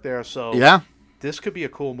Dunkirk there. So yeah, this could be a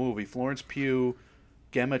cool movie. Florence Pugh,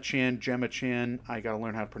 Gemma Chan, I got to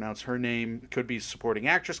learn how to pronounce her name. Could be supporting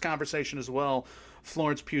actress conversation as well.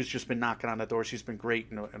 Florence Pugh's just been knocking on the door. She's been great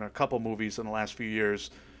in a couple movies in the last few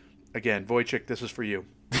years. Again, Wojciech, this is for you.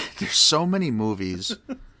 There's so many movies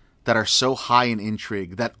that are so high in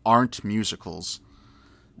intrigue that aren't musicals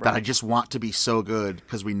that I just want to be so good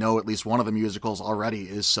because we know at least one of the musicals already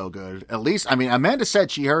is so good. At least, I mean, Amanda said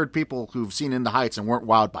she heard people who've seen In the Heights and weren't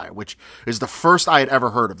wowed by it, which is the first I had ever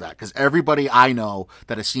heard of that because everybody I know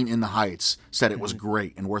that has seen In the Heights said it was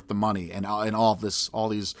great and worth the money and all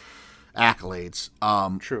these accolades.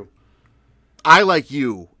 True. I, like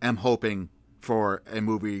you, am hoping for a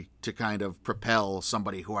movie to kind of propel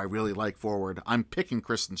somebody who I really like forward. I'm picking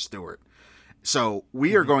Kristen Stewart. So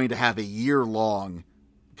we are going to have a year-long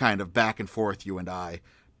kind of back and forth, you and I,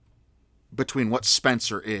 between what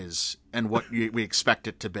Spencer is and what we expect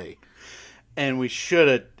it to be. And we should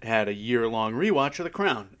have had a year-long rewatch of The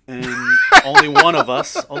Crown. And only one of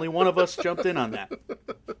us jumped in on that.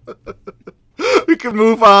 can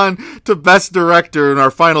move on to Best Director in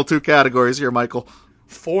our final two categories here, Michael.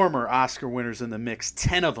 Former Oscar winners in the mix,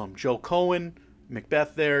 10 of them. Joe Cohen,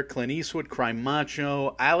 Macbeth there, Clint Eastwood, Crime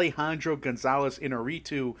Macho, Alejandro Gonzalez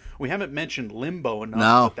Inarritu. We haven't mentioned Limbo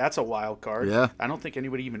enough, but that's a wild card. Yeah. I don't think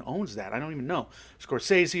anybody even owns that. I don't even know.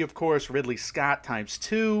 Scorsese, of course, Ridley Scott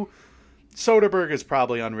 ×2. Soderbergh is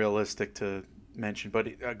probably unrealistic to mention, but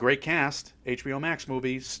a great cast. HBO Max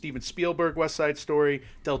movies, Steven Spielberg, West Side Story,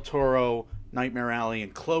 Del Toro, Nightmare Alley,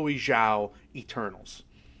 and Chloe Zhao, Eternals.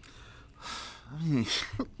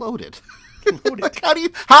 Loaded. Like, how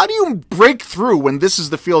do you break through when this is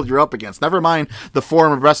the field you're up against? Never mind the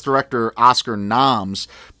former Best Director Oscar noms.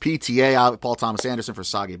 PTA out with Paul Thomas Anderson for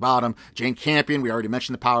Soggy Bottom. Jane Campion, we already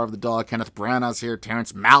mentioned The Power of the Dog. Kenneth Branagh's here.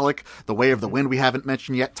 Terrence Malick, The Way of the Wind, we haven't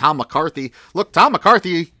mentioned yet. Tom McCarthy. Look, Tom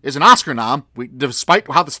McCarthy is an Oscar nom, despite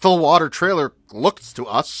how the Stillwater trailer looks to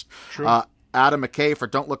us. True. Adam McKay for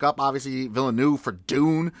Don't Look Up, obviously Villeneuve for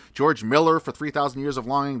Dune, George Miller for 3,000 Years of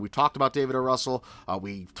Longing. We talked about David O. Russell.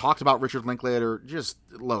 We talked about Richard Linklater. Just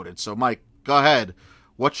loaded. So, Mike, go ahead.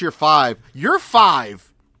 What's your 5? Your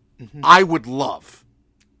 5, I would love.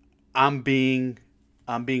 I'm being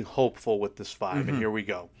hopeful with this 5, and here we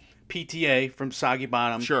go. PTA from Soggy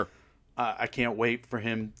Bottom. Sure. I can't wait for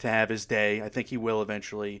him to have his day. I think he will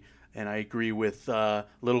eventually, and I agree with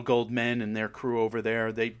Little Gold Men and their crew over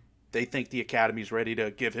there. They think the Academy's ready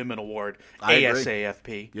to give him an award.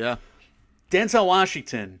 ASAFP. Yeah. Denzel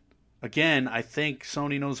Washington. Again, I think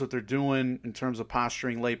Sony knows what they're doing in terms of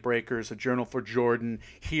posturing Late Breakers, A Journal for Jordan.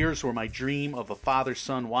 Here's where my dream of a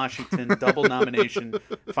father-son Washington double nomination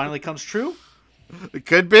finally comes true. It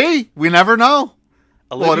could be. We never know.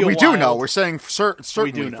 Olivia we Wilde. do know. We're saying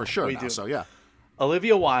certainly for sure We now. do. So, yeah.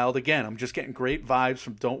 Olivia Wilde, again, I'm just getting great vibes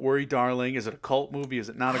from Don't Worry, Darling. Is it a cult movie? Is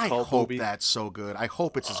it not a cult movie? I hope that's so good. I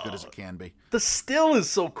hope it's as good as it can be. The still is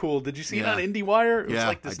so cool. Did you see it on IndieWire? It was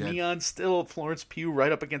like this I did. neon still of Florence Pugh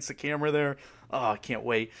right up against the camera there. Oh, I can't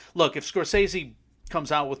wait. Look, if Scorsese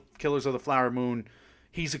comes out with Killers of the Flower Moon,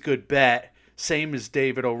 he's a good bet. Same as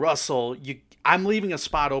David O. Russell. I'm leaving a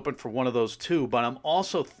spot open for one of those two, but I'm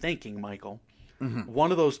also thinking, Michael,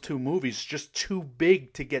 one of those two movies is just too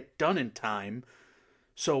big to get done in time.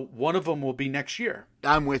 So one of them will be next year.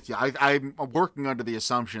 I'm with you. I'm working under the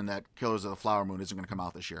assumption that Killers of the Flower Moon isn't going to come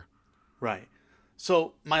out this year. Right.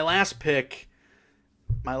 So my last pick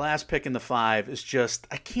in the 5 is just,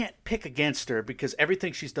 I can't pick against her because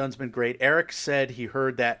everything she's done's been great. Eric said he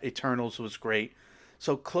heard that Eternals was great.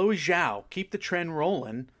 So Chloe Zhao, keep the trend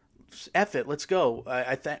rolling. F it, let's go.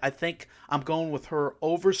 I think I'm going with her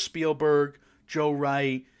over Spielberg, Joe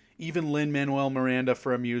Wright, even Lin-Manuel Miranda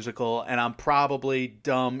for a musical, and I'm probably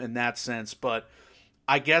dumb in that sense, but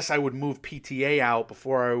I guess I would move PTA out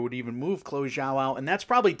before I would even move Chloe Zhao out, and that's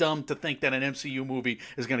probably dumb to think that an MCU movie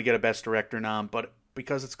is going to get a Best Director nom, but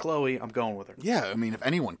because it's Chloe, I'm going with her. Yeah, I mean, if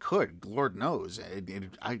anyone could, Lord knows.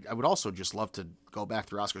 I would also just love to go back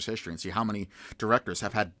through Oscars history and see how many directors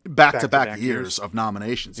have had back-to-back years of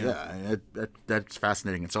nominations. Yeah, that's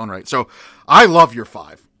fascinating in its own right. So I love your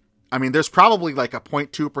 5. I mean, there's probably like a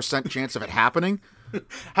 0.2% chance of it happening.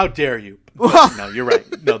 How dare you? No, you're right.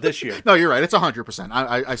 No, this year. No, you're right. It's 100%.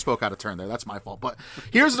 I spoke out of turn there. That's my fault. But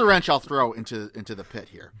here's the wrench I'll throw into the pit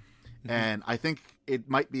here. And I think it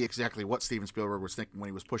might be exactly what Steven Spielberg was thinking when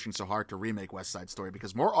he was pushing so hard to remake West Side Story.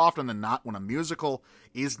 Because more often than not, when a musical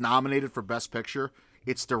is nominated for Best Picture,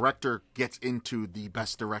 its director gets into the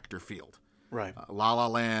Best Director field. Right. La La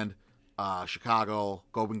Land, Chicago,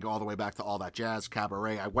 going all the way back to All That Jazz,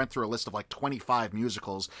 Cabaret. I went through a list of like 25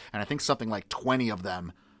 musicals, and I think something like 20 of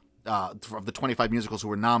them, of the 25 musicals who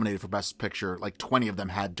were nominated for Best Picture, like 20 of them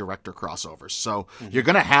had director crossovers. So you're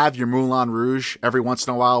going to have your Moulin Rouge every once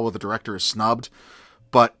in a while where the director is snubbed,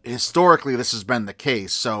 but historically this has been the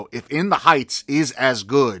case. So if In the Heights is as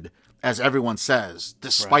good as everyone says,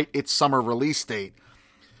 despite its summer release date,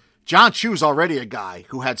 John Chu's already a guy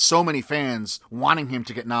who had so many fans wanting him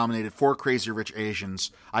to get nominated for Crazy Rich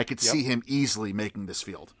Asians. I could see him easily making this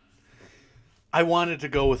field. I wanted to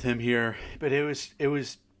go with him here, but it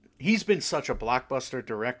was he's been such a blockbuster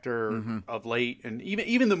director of late, and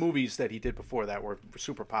even the movies that he did before that were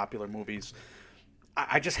super popular movies.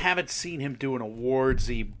 I just haven't seen him do an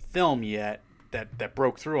awardsy film yet that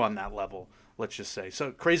broke through on that level, let's just say.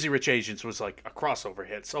 So Crazy Rich Asians was like a crossover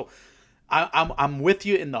hit. So I'm with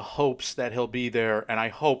you in the hopes that he'll be there, and I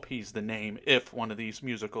hope he's the name if one of these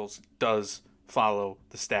musicals does follow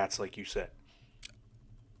the stats like you said.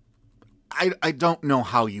 I don't know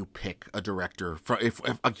how you pick a director. If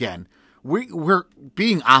again, we're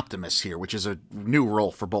being optimists here, which is a new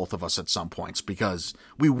role for both of us at some points, because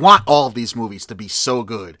we want all of these movies to be so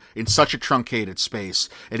good in such a truncated space,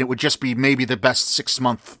 and it would just be maybe the best 6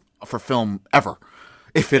 month for film ever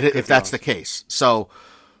if that's the case. So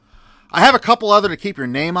I have a couple other to keep your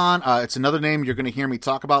name on. It's another name you're going to hear me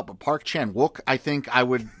talk about, but Park Chan-wook, I think I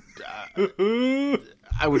would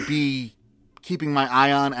be keeping my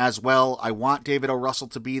eye on as well. I want David O. Russell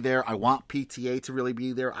to be there. I want PTA to really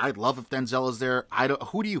be there. I'd love if Denzel is there.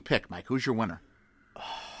 Who do you pick, Mike? Who's your winner?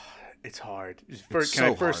 It's hard. Can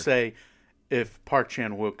I first say, if Park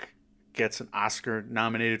Chan-wook gets an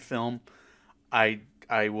Oscar-nominated film, I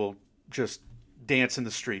will just dance in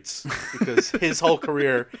the streets, because his whole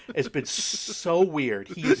career has been so weird.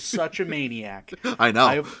 He is such a maniac. I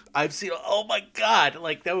know. I've seen. Oh my god!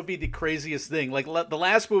 Like, that would be the craziest thing. Like, the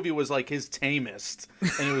last movie was like his tamest,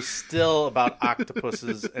 and it was still about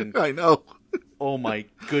octopuses. And I know. Oh my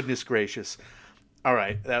goodness gracious! All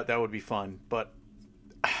right, that would be fun. But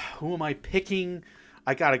who am I picking?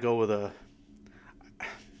 I gotta go with a.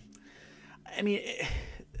 I mean,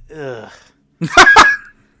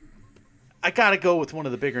 I gotta go with one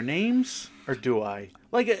of the bigger names, or do I?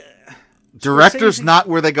 Like, director's not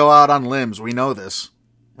where they go out on limbs. We know this,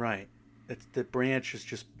 right? The branch is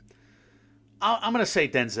just. I'm gonna say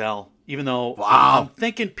Denzel, even though wow. I'm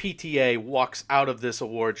thinking PTA walks out of this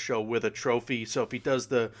award show with a trophy. So if he does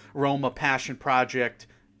the Roma Passion Project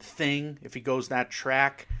thing, if he goes that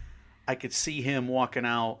track, I could see him walking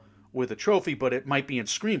out with a trophy. But it might be in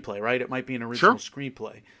screenplay, right? It might be an original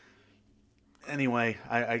screenplay. Anyway,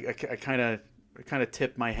 I kind of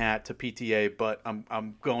tipped my hat to PTA, but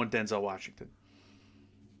I'm going Denzel Washington.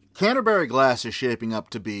 Canterbury Glass is shaping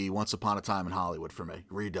up to be Once Upon a Time in Hollywood for me,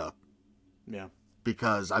 redub. Yeah,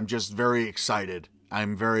 because I'm just very excited.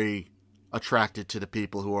 I'm very attracted to the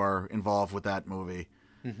people who are involved with that movie.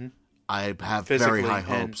 Mm-hmm. I have very high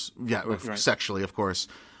hopes. Yeah, right. Sexually, of course.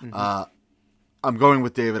 Mm-hmm. I'm going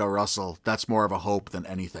with David O. Russell. That's more of a hope than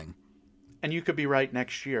anything. And you could be right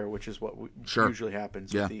next year, which is what usually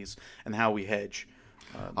happens with these, and how we hedge.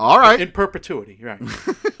 All right. In perpetuity, right.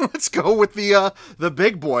 Let's go with the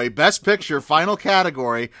big boy, Best Picture, final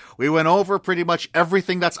category. We went over pretty much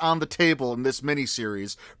everything that's on the table in this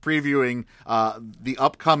miniseries, previewing the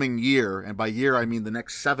upcoming year, and by year I mean the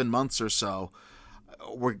next 7 months or so.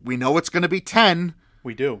 We know it's going to be 10.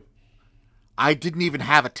 We do. I didn't even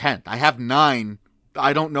have a 10th. I have 9.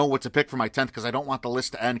 I don't know what to pick for my 10th because I don't want the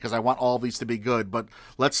list to end because I want all these to be good. But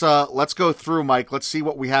let's go through, Mike. Let's see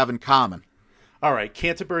what we have in common. All right,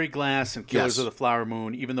 Canterbury Glass and Killers of the Flower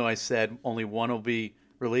Moon. Even though I said only one will be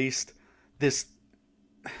released,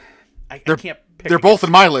 I can't pick. They're both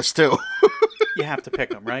in my list too. You have to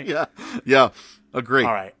pick them, right? Yeah. Agree.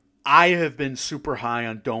 All right. I have been super high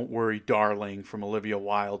on Don't Worry, Darling from Olivia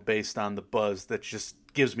Wilde based on the buzz that just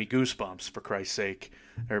gives me goosebumps, for Christ's sake.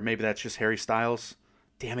 Or maybe that's just Harry Styles.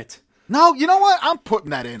 Damn it. No, you know what? I'm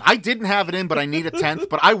putting that in. I didn't have it in, but I need a 10th.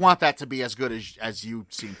 But I want that to be as good as you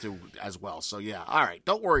seem to as well. So, yeah. All right.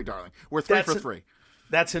 Don't worry, darling. We're 3 for 3.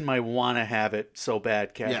 That's in my want to have it so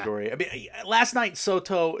bad category. Yeah. I mean, last night,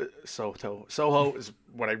 Soho is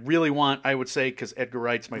what I really want, I would say, because Edgar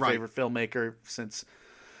Wright's my favorite filmmaker since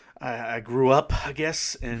I grew up, I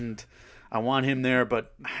guess. And I want him there,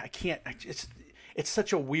 but I can't. It's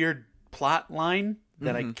such a weird plot line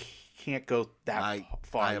that I can't go that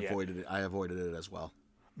far. I avoided it as well.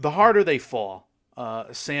 The Harder They Fall.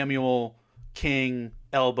 Samuel, King,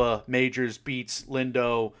 Elba, Majors, Beats,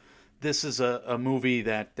 Lindo. This is a movie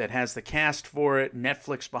that has the cast for it,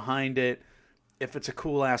 Netflix behind it. If it's a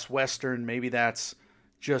cool-ass Western, maybe that's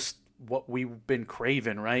just what we've been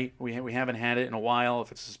craving, right? We haven't had it in a while.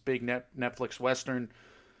 If it's this big Netflix Western,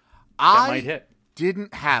 that might hit.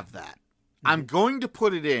 Didn't have that. I'm going to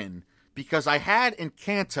put it in because I had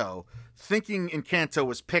Encanto, thinking Encanto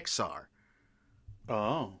was Pixar.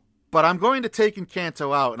 Oh. But I'm going to take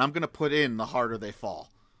Encanto out, and I'm going to put in The Harder They Fall.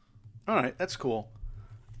 All right, that's cool.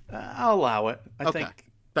 I'll allow it. I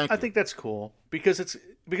think that's cool because it's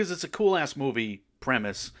a cool ass movie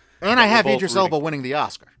premise. And I have Idris Elba winning the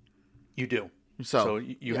Oscar. You do. So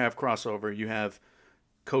you have crossover. You have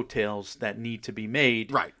coattails that need to be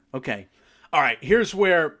made. Right. Okay. All right. Here's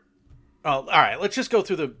where. All right. Let's just go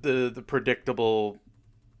through the predictable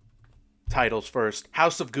titles first.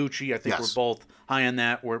 House of Gucci. I think we're both high on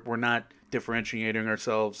that. We're not differentiating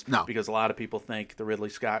ourselves because a lot of people think the Ridley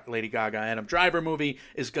Scott, Lady Gaga, Adam Driver movie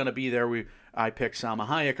is going to be there. I picked Salma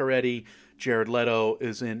Hayek already. Jared Leto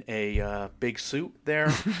is in a big suit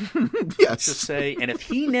there. Yes. To say, and if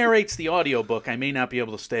he narrates the audiobook, I may not be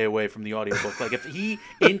able to stay away from the audiobook. Like if he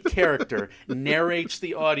in character narrates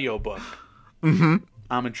the audiobook,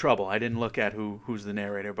 I'm in trouble. I didn't look at who's the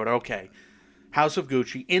narrator, but okay. House of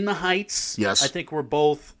Gucci, In the Heights. Yes. I think we're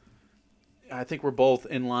both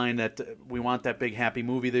in line that we want that big happy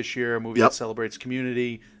movie this year, a movie that celebrates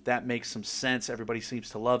community. That makes some sense. Everybody seems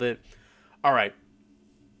to love it. All right.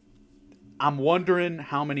 I'm wondering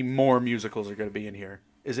how many more musicals are going to be in here.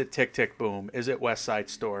 Is it Tick, Tick, Boom? Is it West Side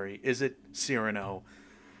Story? Is it Cyrano?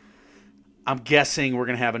 I'm guessing we're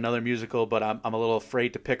going to have another musical, but I'm a little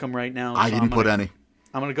afraid to pick them right now. I didn't put any.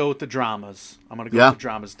 I'm going to go with the dramas.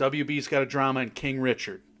 WB's got a drama and King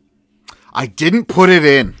Richard. I didn't put it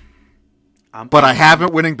in, but I have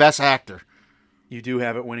it winning Best Actor. You do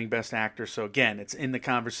have it winning Best Actor, so again, it's in the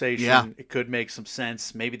conversation. Yeah. It could make some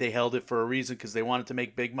sense. Maybe they held it for a reason because they wanted to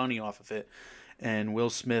make big money off of it, and Will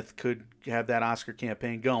Smith could have that Oscar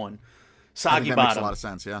campaign going. Soggy Bottom. Makes a lot of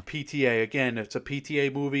sense, yeah. PTA, again, it's a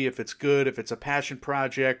PTA movie. If it's good, if it's a passion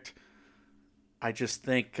project, I just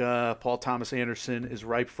think Paul Thomas Anderson is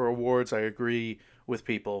ripe for awards. I agree with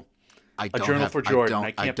people. I don't Journal have, for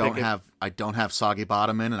Jordan. I don't have Soggy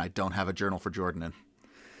Bottom in, and I don't have A Journal for Jordan in.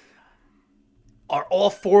 Are all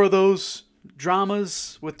four of those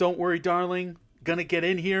dramas with Don't Worry, Darling gonna get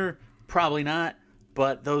in here? Probably not.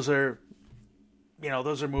 But those are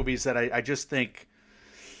movies that I just think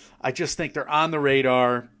they're on the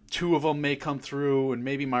radar. Two of them may come through, and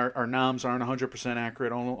maybe our noms aren't 100%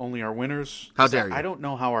 accurate. Only our winners. How dare you? I don't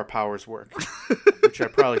know how our powers work, which I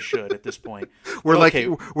probably should at this point. We're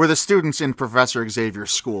the students in Professor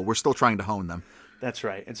Xavier's school. We're still trying to hone them. That's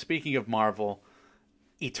right. And speaking of Marvel,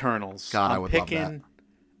 Eternals. God, I would love that.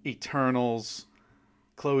 Eternals,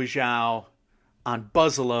 Chloe Zhao, on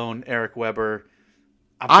Buzz Alone, Eric Weber.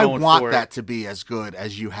 I want that to be as good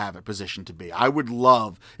as you have it positioned to be. I would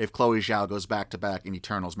love if Chloe Zhao goes back-to-back and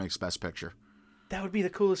Eternals makes Best Picture. That would be the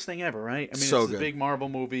coolest thing ever, right? I mean, so it's a big Marvel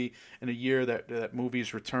movie in a year that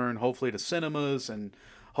movies return, hopefully, to cinemas and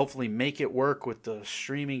hopefully make it work with the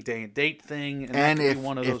streaming day and date thing. And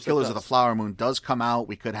if Killers of the Flower Moon does come out,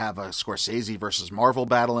 we could have a Scorsese versus Marvel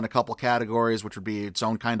battle in a couple categories, which would be its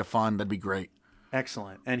own kind of fun. That'd be great.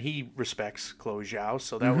 Excellent. And he respects Chloe Zhao,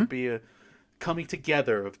 so that would be a coming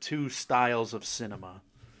together of two styles of cinema.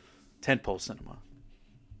 Tentpole cinema.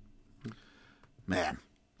 Man.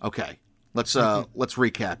 Okay. Let's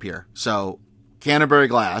recap here. So, Canterbury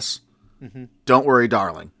Glass, Don't Worry,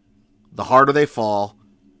 Darling, The Harder They Fall,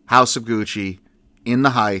 House of Gucci, In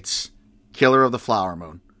the Heights, Killer of the Flower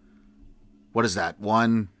Moon. What is that?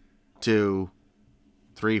 1, 2,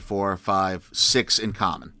 3, 4, 5, 6 in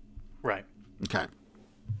common. Right. Okay.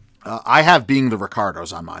 I have Being the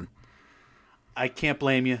Ricardos on mine. I can't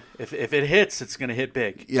blame you. If it hits, it's going to hit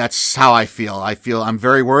big. Yeah, that's how I feel. I'm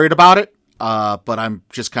very worried about it, but I'm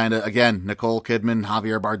just kind of, again, Nicole Kidman,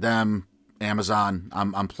 Javier Bardem, Amazon.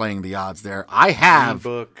 I'm playing the odds there. I have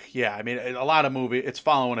Green Book. Yeah, I mean, a lot of movies. It's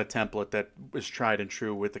following a template that is tried and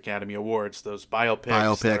true with Academy Awards. Those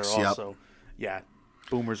biopics that are also, yeah,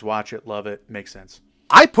 boomers watch it, love it, makes sense.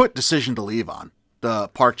 I put Decision to Leave on the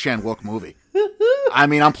Park Chan-wook movie. I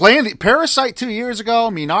mean, I'm playing the Parasite 2 years ago,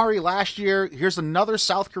 Minari last year. Here's another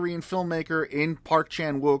South Korean filmmaker in Park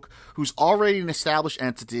Chan-wook who's already an established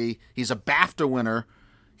entity. He's a BAFTA winner.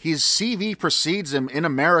 His CV precedes him in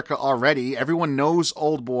America already. Everyone knows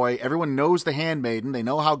Oldboy. Everyone knows The Handmaiden. They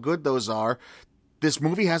know how good those are. This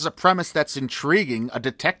movie has a premise that's intriguing. A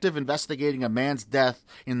detective investigating a man's death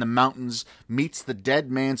in the mountains meets the dead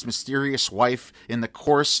man's mysterious wife in the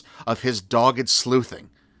course of his dogged sleuthing.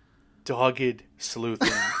 Dogged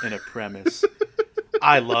sleuthing in a premise.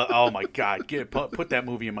 I love. Oh my God! Put that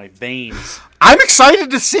movie in my veins. I'm excited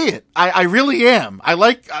to see it. I really am. I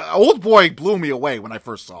like Oldboy. Blew me away when I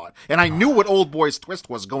first saw it, and I knew what Oldboy's twist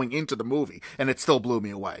was going into the movie, and it still blew me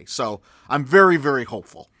away. So I'm very, very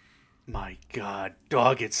hopeful. My God,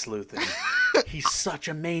 dogged sleuthing. He's such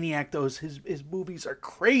a maniac. His movies are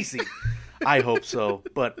crazy. I hope so,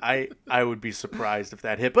 but I would be surprised if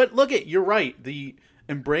that hit. But look, you're right. The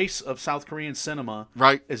embrace of South Korean cinema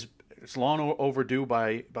is it's long overdue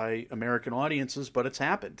by American audiences, but it's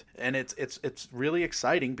happened, and it's really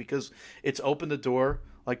exciting because it's opened the door,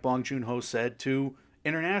 like Bong Joon-ho said, to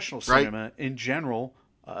international cinema in general.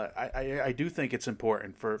 I do think it's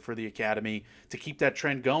important for the Academy to keep that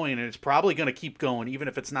trend going, and it's probably going to keep going, even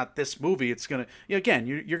if it's not this movie. It's going to again,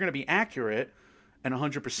 you're going to be accurate and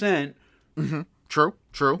 100%. Mm-hmm.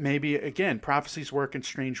 True. Maybe, again, prophecies work in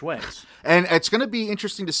strange ways. And it's going to be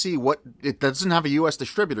interesting to see it doesn't have a U.S.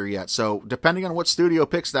 distributor yet. So depending on what studio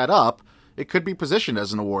picks that up, it could be positioned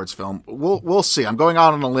as an awards film. We'll see. I'm going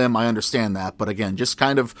out on a limb. I understand that. But again, just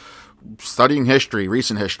kind of studying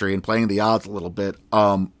recent history, and playing the odds a little bit.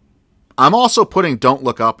 I'm also putting Don't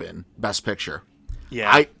Look Up in Best Picture.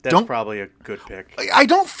 Yeah, that's probably a good pick. I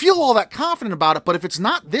don't feel all that confident about it, but if it's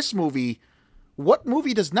not this movie, what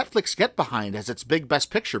movie does Netflix get behind as its big Best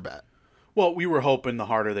Picture bet? Well, we were hoping The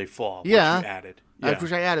Harder They Fall, which Yeah. you added. Yeah.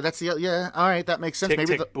 Which I added. That's the all right, that makes sense. Tick,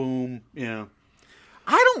 Maybe Tick, Boom, yeah.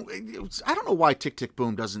 I don't know why Tick Tick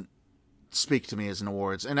Boom doesn't speak to me as an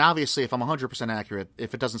awards. And obviously, if I'm 100% accurate,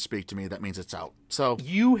 if it doesn't speak to me, that means it's out. So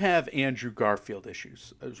you have Andrew Garfield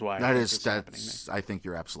issues, is why that's happening. I think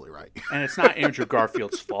you're absolutely right. And it's not Andrew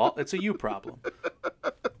Garfield's fault; it's a you problem.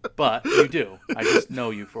 But you do. I just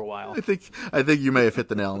know you for a while. I think you may have hit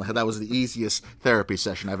the nail on the head. That was the easiest therapy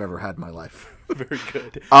session I've ever had in my life. Very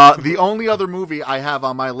good. The only other movie I have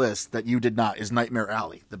on my list that you did not is Nightmare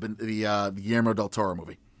Alley, the Guillermo del Toro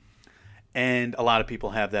movie. And a lot of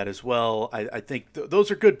people have that as well. I think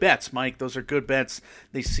those are good bets, Mike. Those are good bets.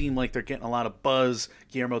 They seem like they're getting a lot of buzz.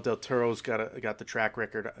 Guillermo del Toro's got the track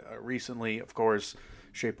record recently. Of course,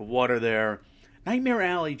 Shape of Water there. Nightmare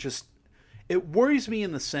Alley it worries me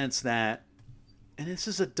in the sense that, and this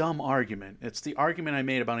is a dumb argument. It's the argument I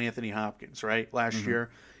made about Anthony Hopkins, right, last year.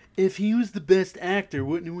 If he was the best actor,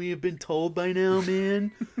 wouldn't we have been told by now,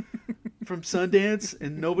 man? From Sundance,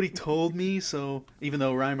 and nobody told me, so even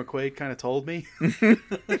though Ryan McQuaid kind of told me.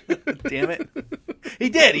 Damn it. He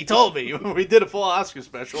did. He told me. We did a full Oscar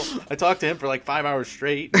special. I talked to him for like 5 hours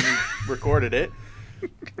straight and recorded it.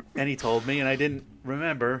 And he told me, and I didn't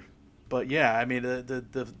remember. But yeah, I mean,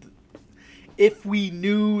 if we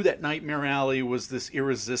knew that Nightmare Alley was this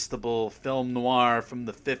irresistible film noir from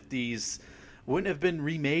the 50s, wouldn't it have been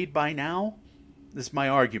remade by now? This is my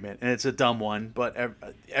argument, and it's a dumb one, but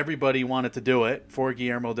everybody wanted to do it for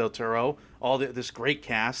Guillermo del Toro. This great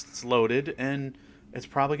cast, it's loaded, and it's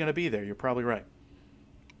probably going to be there. You're probably right.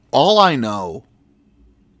 All I know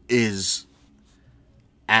is,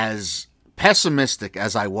 as pessimistic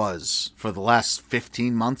as I was for the last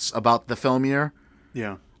 15 months about the film year,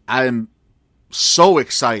 yeah, I'm so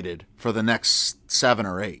excited for the next 7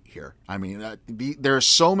 or 8 here. I mean, there are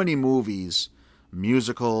so many movies,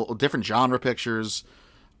 musical, different genre pictures.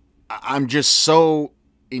 I'm just so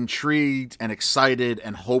intrigued and excited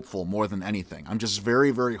and hopeful more than anything. I'm just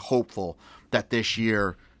very, very hopeful that this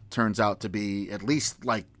year turns out to be at least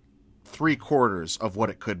like 3/4 of what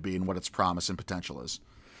it could be and what its promise and potential is.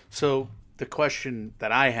 So the question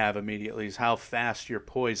that I have immediately is how fast you're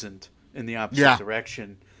poisoned in the opposite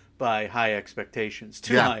direction by high expectations,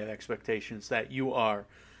 high expectations that you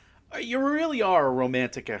really are a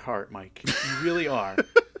romantic at heart, Mike. You really are.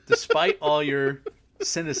 Despite all your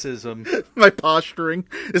cynicism. My posturing.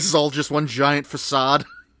 This is all just one giant facade.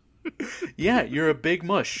 Yeah, you're a big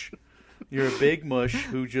mush. You're a big mush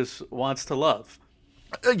who just wants to love.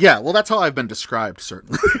 Yeah, well, that's how I've been described,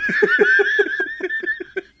 certainly.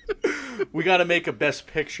 We got to make a Best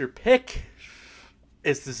Picture pick.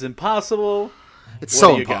 Is this impossible? It's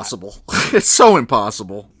so impossible. It's so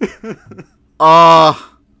impossible. I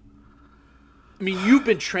mean, you've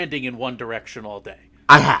been trending in one direction all day.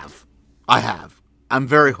 I have. I'm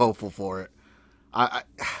very hopeful for it.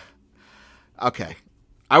 Okay.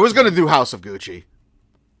 I was going to do House of Gucci.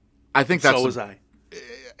 I think that's... So was I.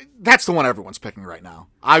 That's the one everyone's picking right now.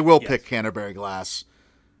 I will pick Canterbury Glass,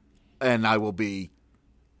 and I will be...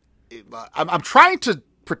 I'm trying to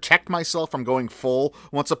protect myself from going full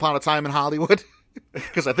Once Upon a Time in Hollywood,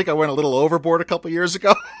 because I think I went a little overboard a couple years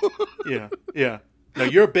ago. Yeah. No,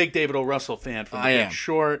 you're a big David O. Russell fan from The Big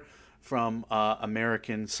Short, from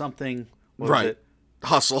American something. What was it?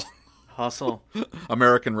 Hustle.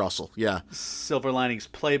 American Russell, yeah. Silver Linings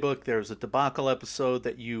Playbook. There was a debacle episode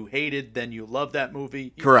that you hated, then you loved that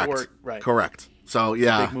movie. Correct. So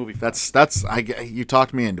yeah, big movie you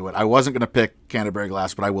talked me into it. I wasn't going to pick Canterbury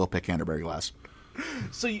Glass, but I will pick Canterbury Glass.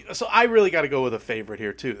 So I really got to go with a favorite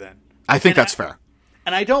here too. Then I think that's fair.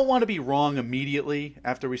 And I don't want to be wrong immediately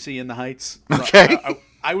after we see In the Heights. Okay.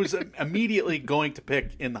 I was immediately going to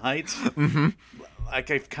pick In the Heights,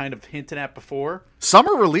 like I've kind of hinted at before.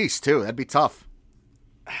 Summer release too. That'd be tough.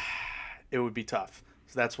 It would be tough.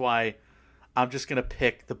 So that's why I'm just going to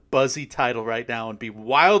pick the buzzy title right now and be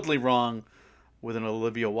wildly wrong with an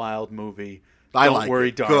Olivia Wilde movie. Don't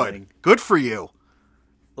worry, darling. Good for you.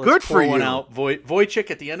 Let's pour one out. Wojciech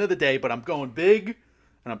at the end of the day, but I'm going big,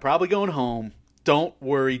 and I'm probably going home. Don't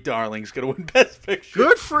worry, darling's going to win Best Picture.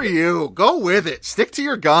 Good for you. Go with it. Stick to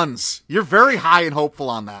your guns. You're very high and hopeful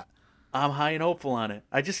on that. I'm high and hopeful on it.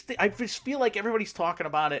 I just feel like everybody's talking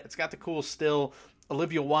about it. It's got the cool still.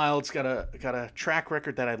 Olivia Wilde's got a track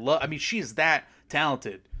record that I love. I mean, she's that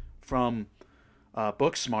talented from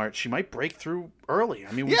Booksmart. She might break through early.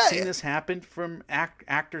 I mean, we've seen this happen from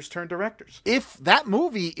actors turned directors. If that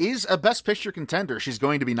movie is a Best Picture contender, she's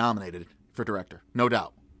going to be nominated for director. No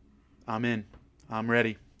doubt. I'm in. I'm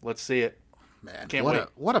ready. Let's see it. Man, Can't wait.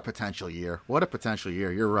 What a potential year. What a potential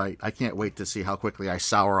year. You're right. I can't wait to see how quickly I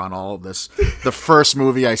sour on all of this. The first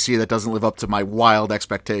movie I see that doesn't live up to my wild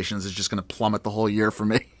expectations is just going to plummet the whole year for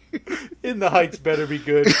me. In the Heights better be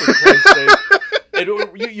good, for Christ's sake. And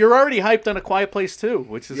you're already hyped on A Quiet Place 2,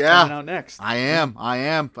 which is coming out next. I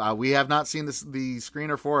am. We have not seen the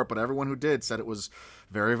screener for it, but everyone who did said it was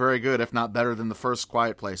very, very good, if not better than the first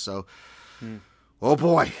Quiet Place. So, Oh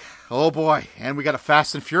boy. And we got a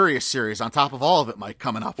Fast and Furious series on top of all of it, Mike,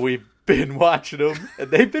 coming up. We've been watching them,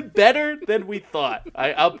 and they've been better than we thought.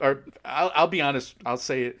 I'll be honest. I'll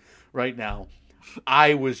say it right now.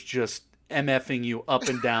 I was just MFing you up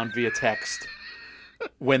and down via text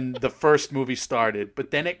when the first movie started,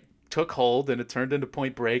 but then it took hold and it turned into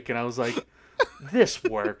Point Break, and I was like, this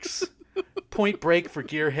works. Point Break for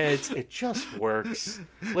gearheads, it just works.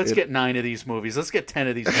 Let's get 9 of these movies. Let's get 10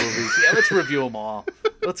 of these movies. Yeah, let's review them all.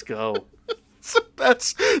 Let's go. So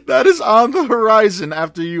that is on the horizon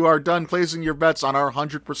after you are done placing your bets on our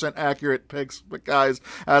 100% accurate picks. But guys,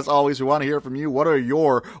 as always, we want to hear from you. What are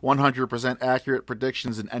your 100% accurate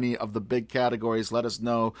predictions in any of the big categories? Let us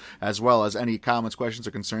know, as well as any comments, questions,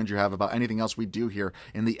 or concerns you have about anything else we do here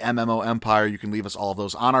in the MMO Empire. You can leave us all of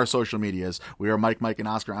those on our social medias. We are Mike, and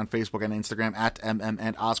Oscar on Facebook and Instagram, at MM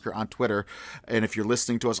and Oscar on Twitter. And if you're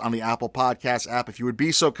listening to us on the Apple Podcast app, if you would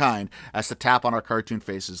be so kind as to tap on our cartoon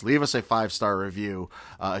faces, leave us a 5-star review.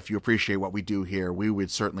 If you appreciate what we do here, we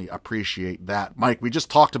would certainly appreciate that. Mike, we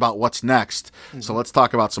just talked about what's next, so let's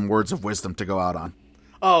talk about some words of wisdom to go out on.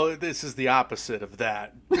 Oh, this is the opposite of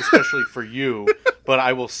that, especially for you, but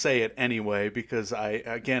I will say it anyway because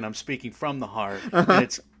I'm speaking from the heart, and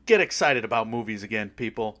it's get excited about movies again,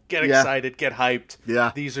 people. Get excited, get hyped.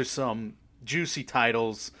 Yeah. These are some juicy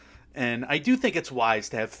titles, and I do think it's wise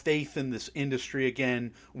to have faith in this industry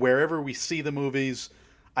again. Wherever we see the movies,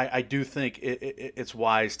 I do think it's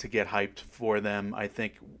wise to get hyped for them. I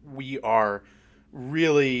think we are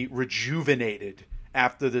really rejuvenated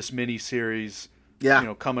after this miniseries.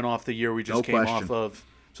 Yeah. Coming off the year we just came off of.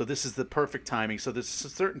 So this is the perfect timing. So there's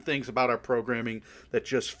certain things about our programming that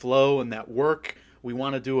just flow and that work. We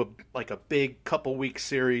want to do a big couple-week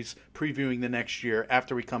series previewing the next year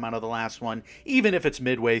after we come out of the last one, even if it's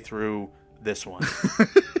midway through this one.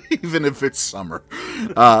 Even if it's summer.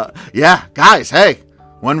 Guys, hey.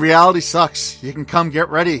 When reality sucks, you can come get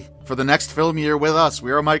ready for the next film year with us.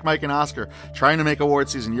 We are Mike, and Oscar, trying to make award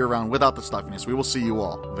season year-round without the stuffiness. We will see you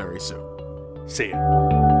all very soon. See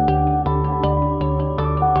ya.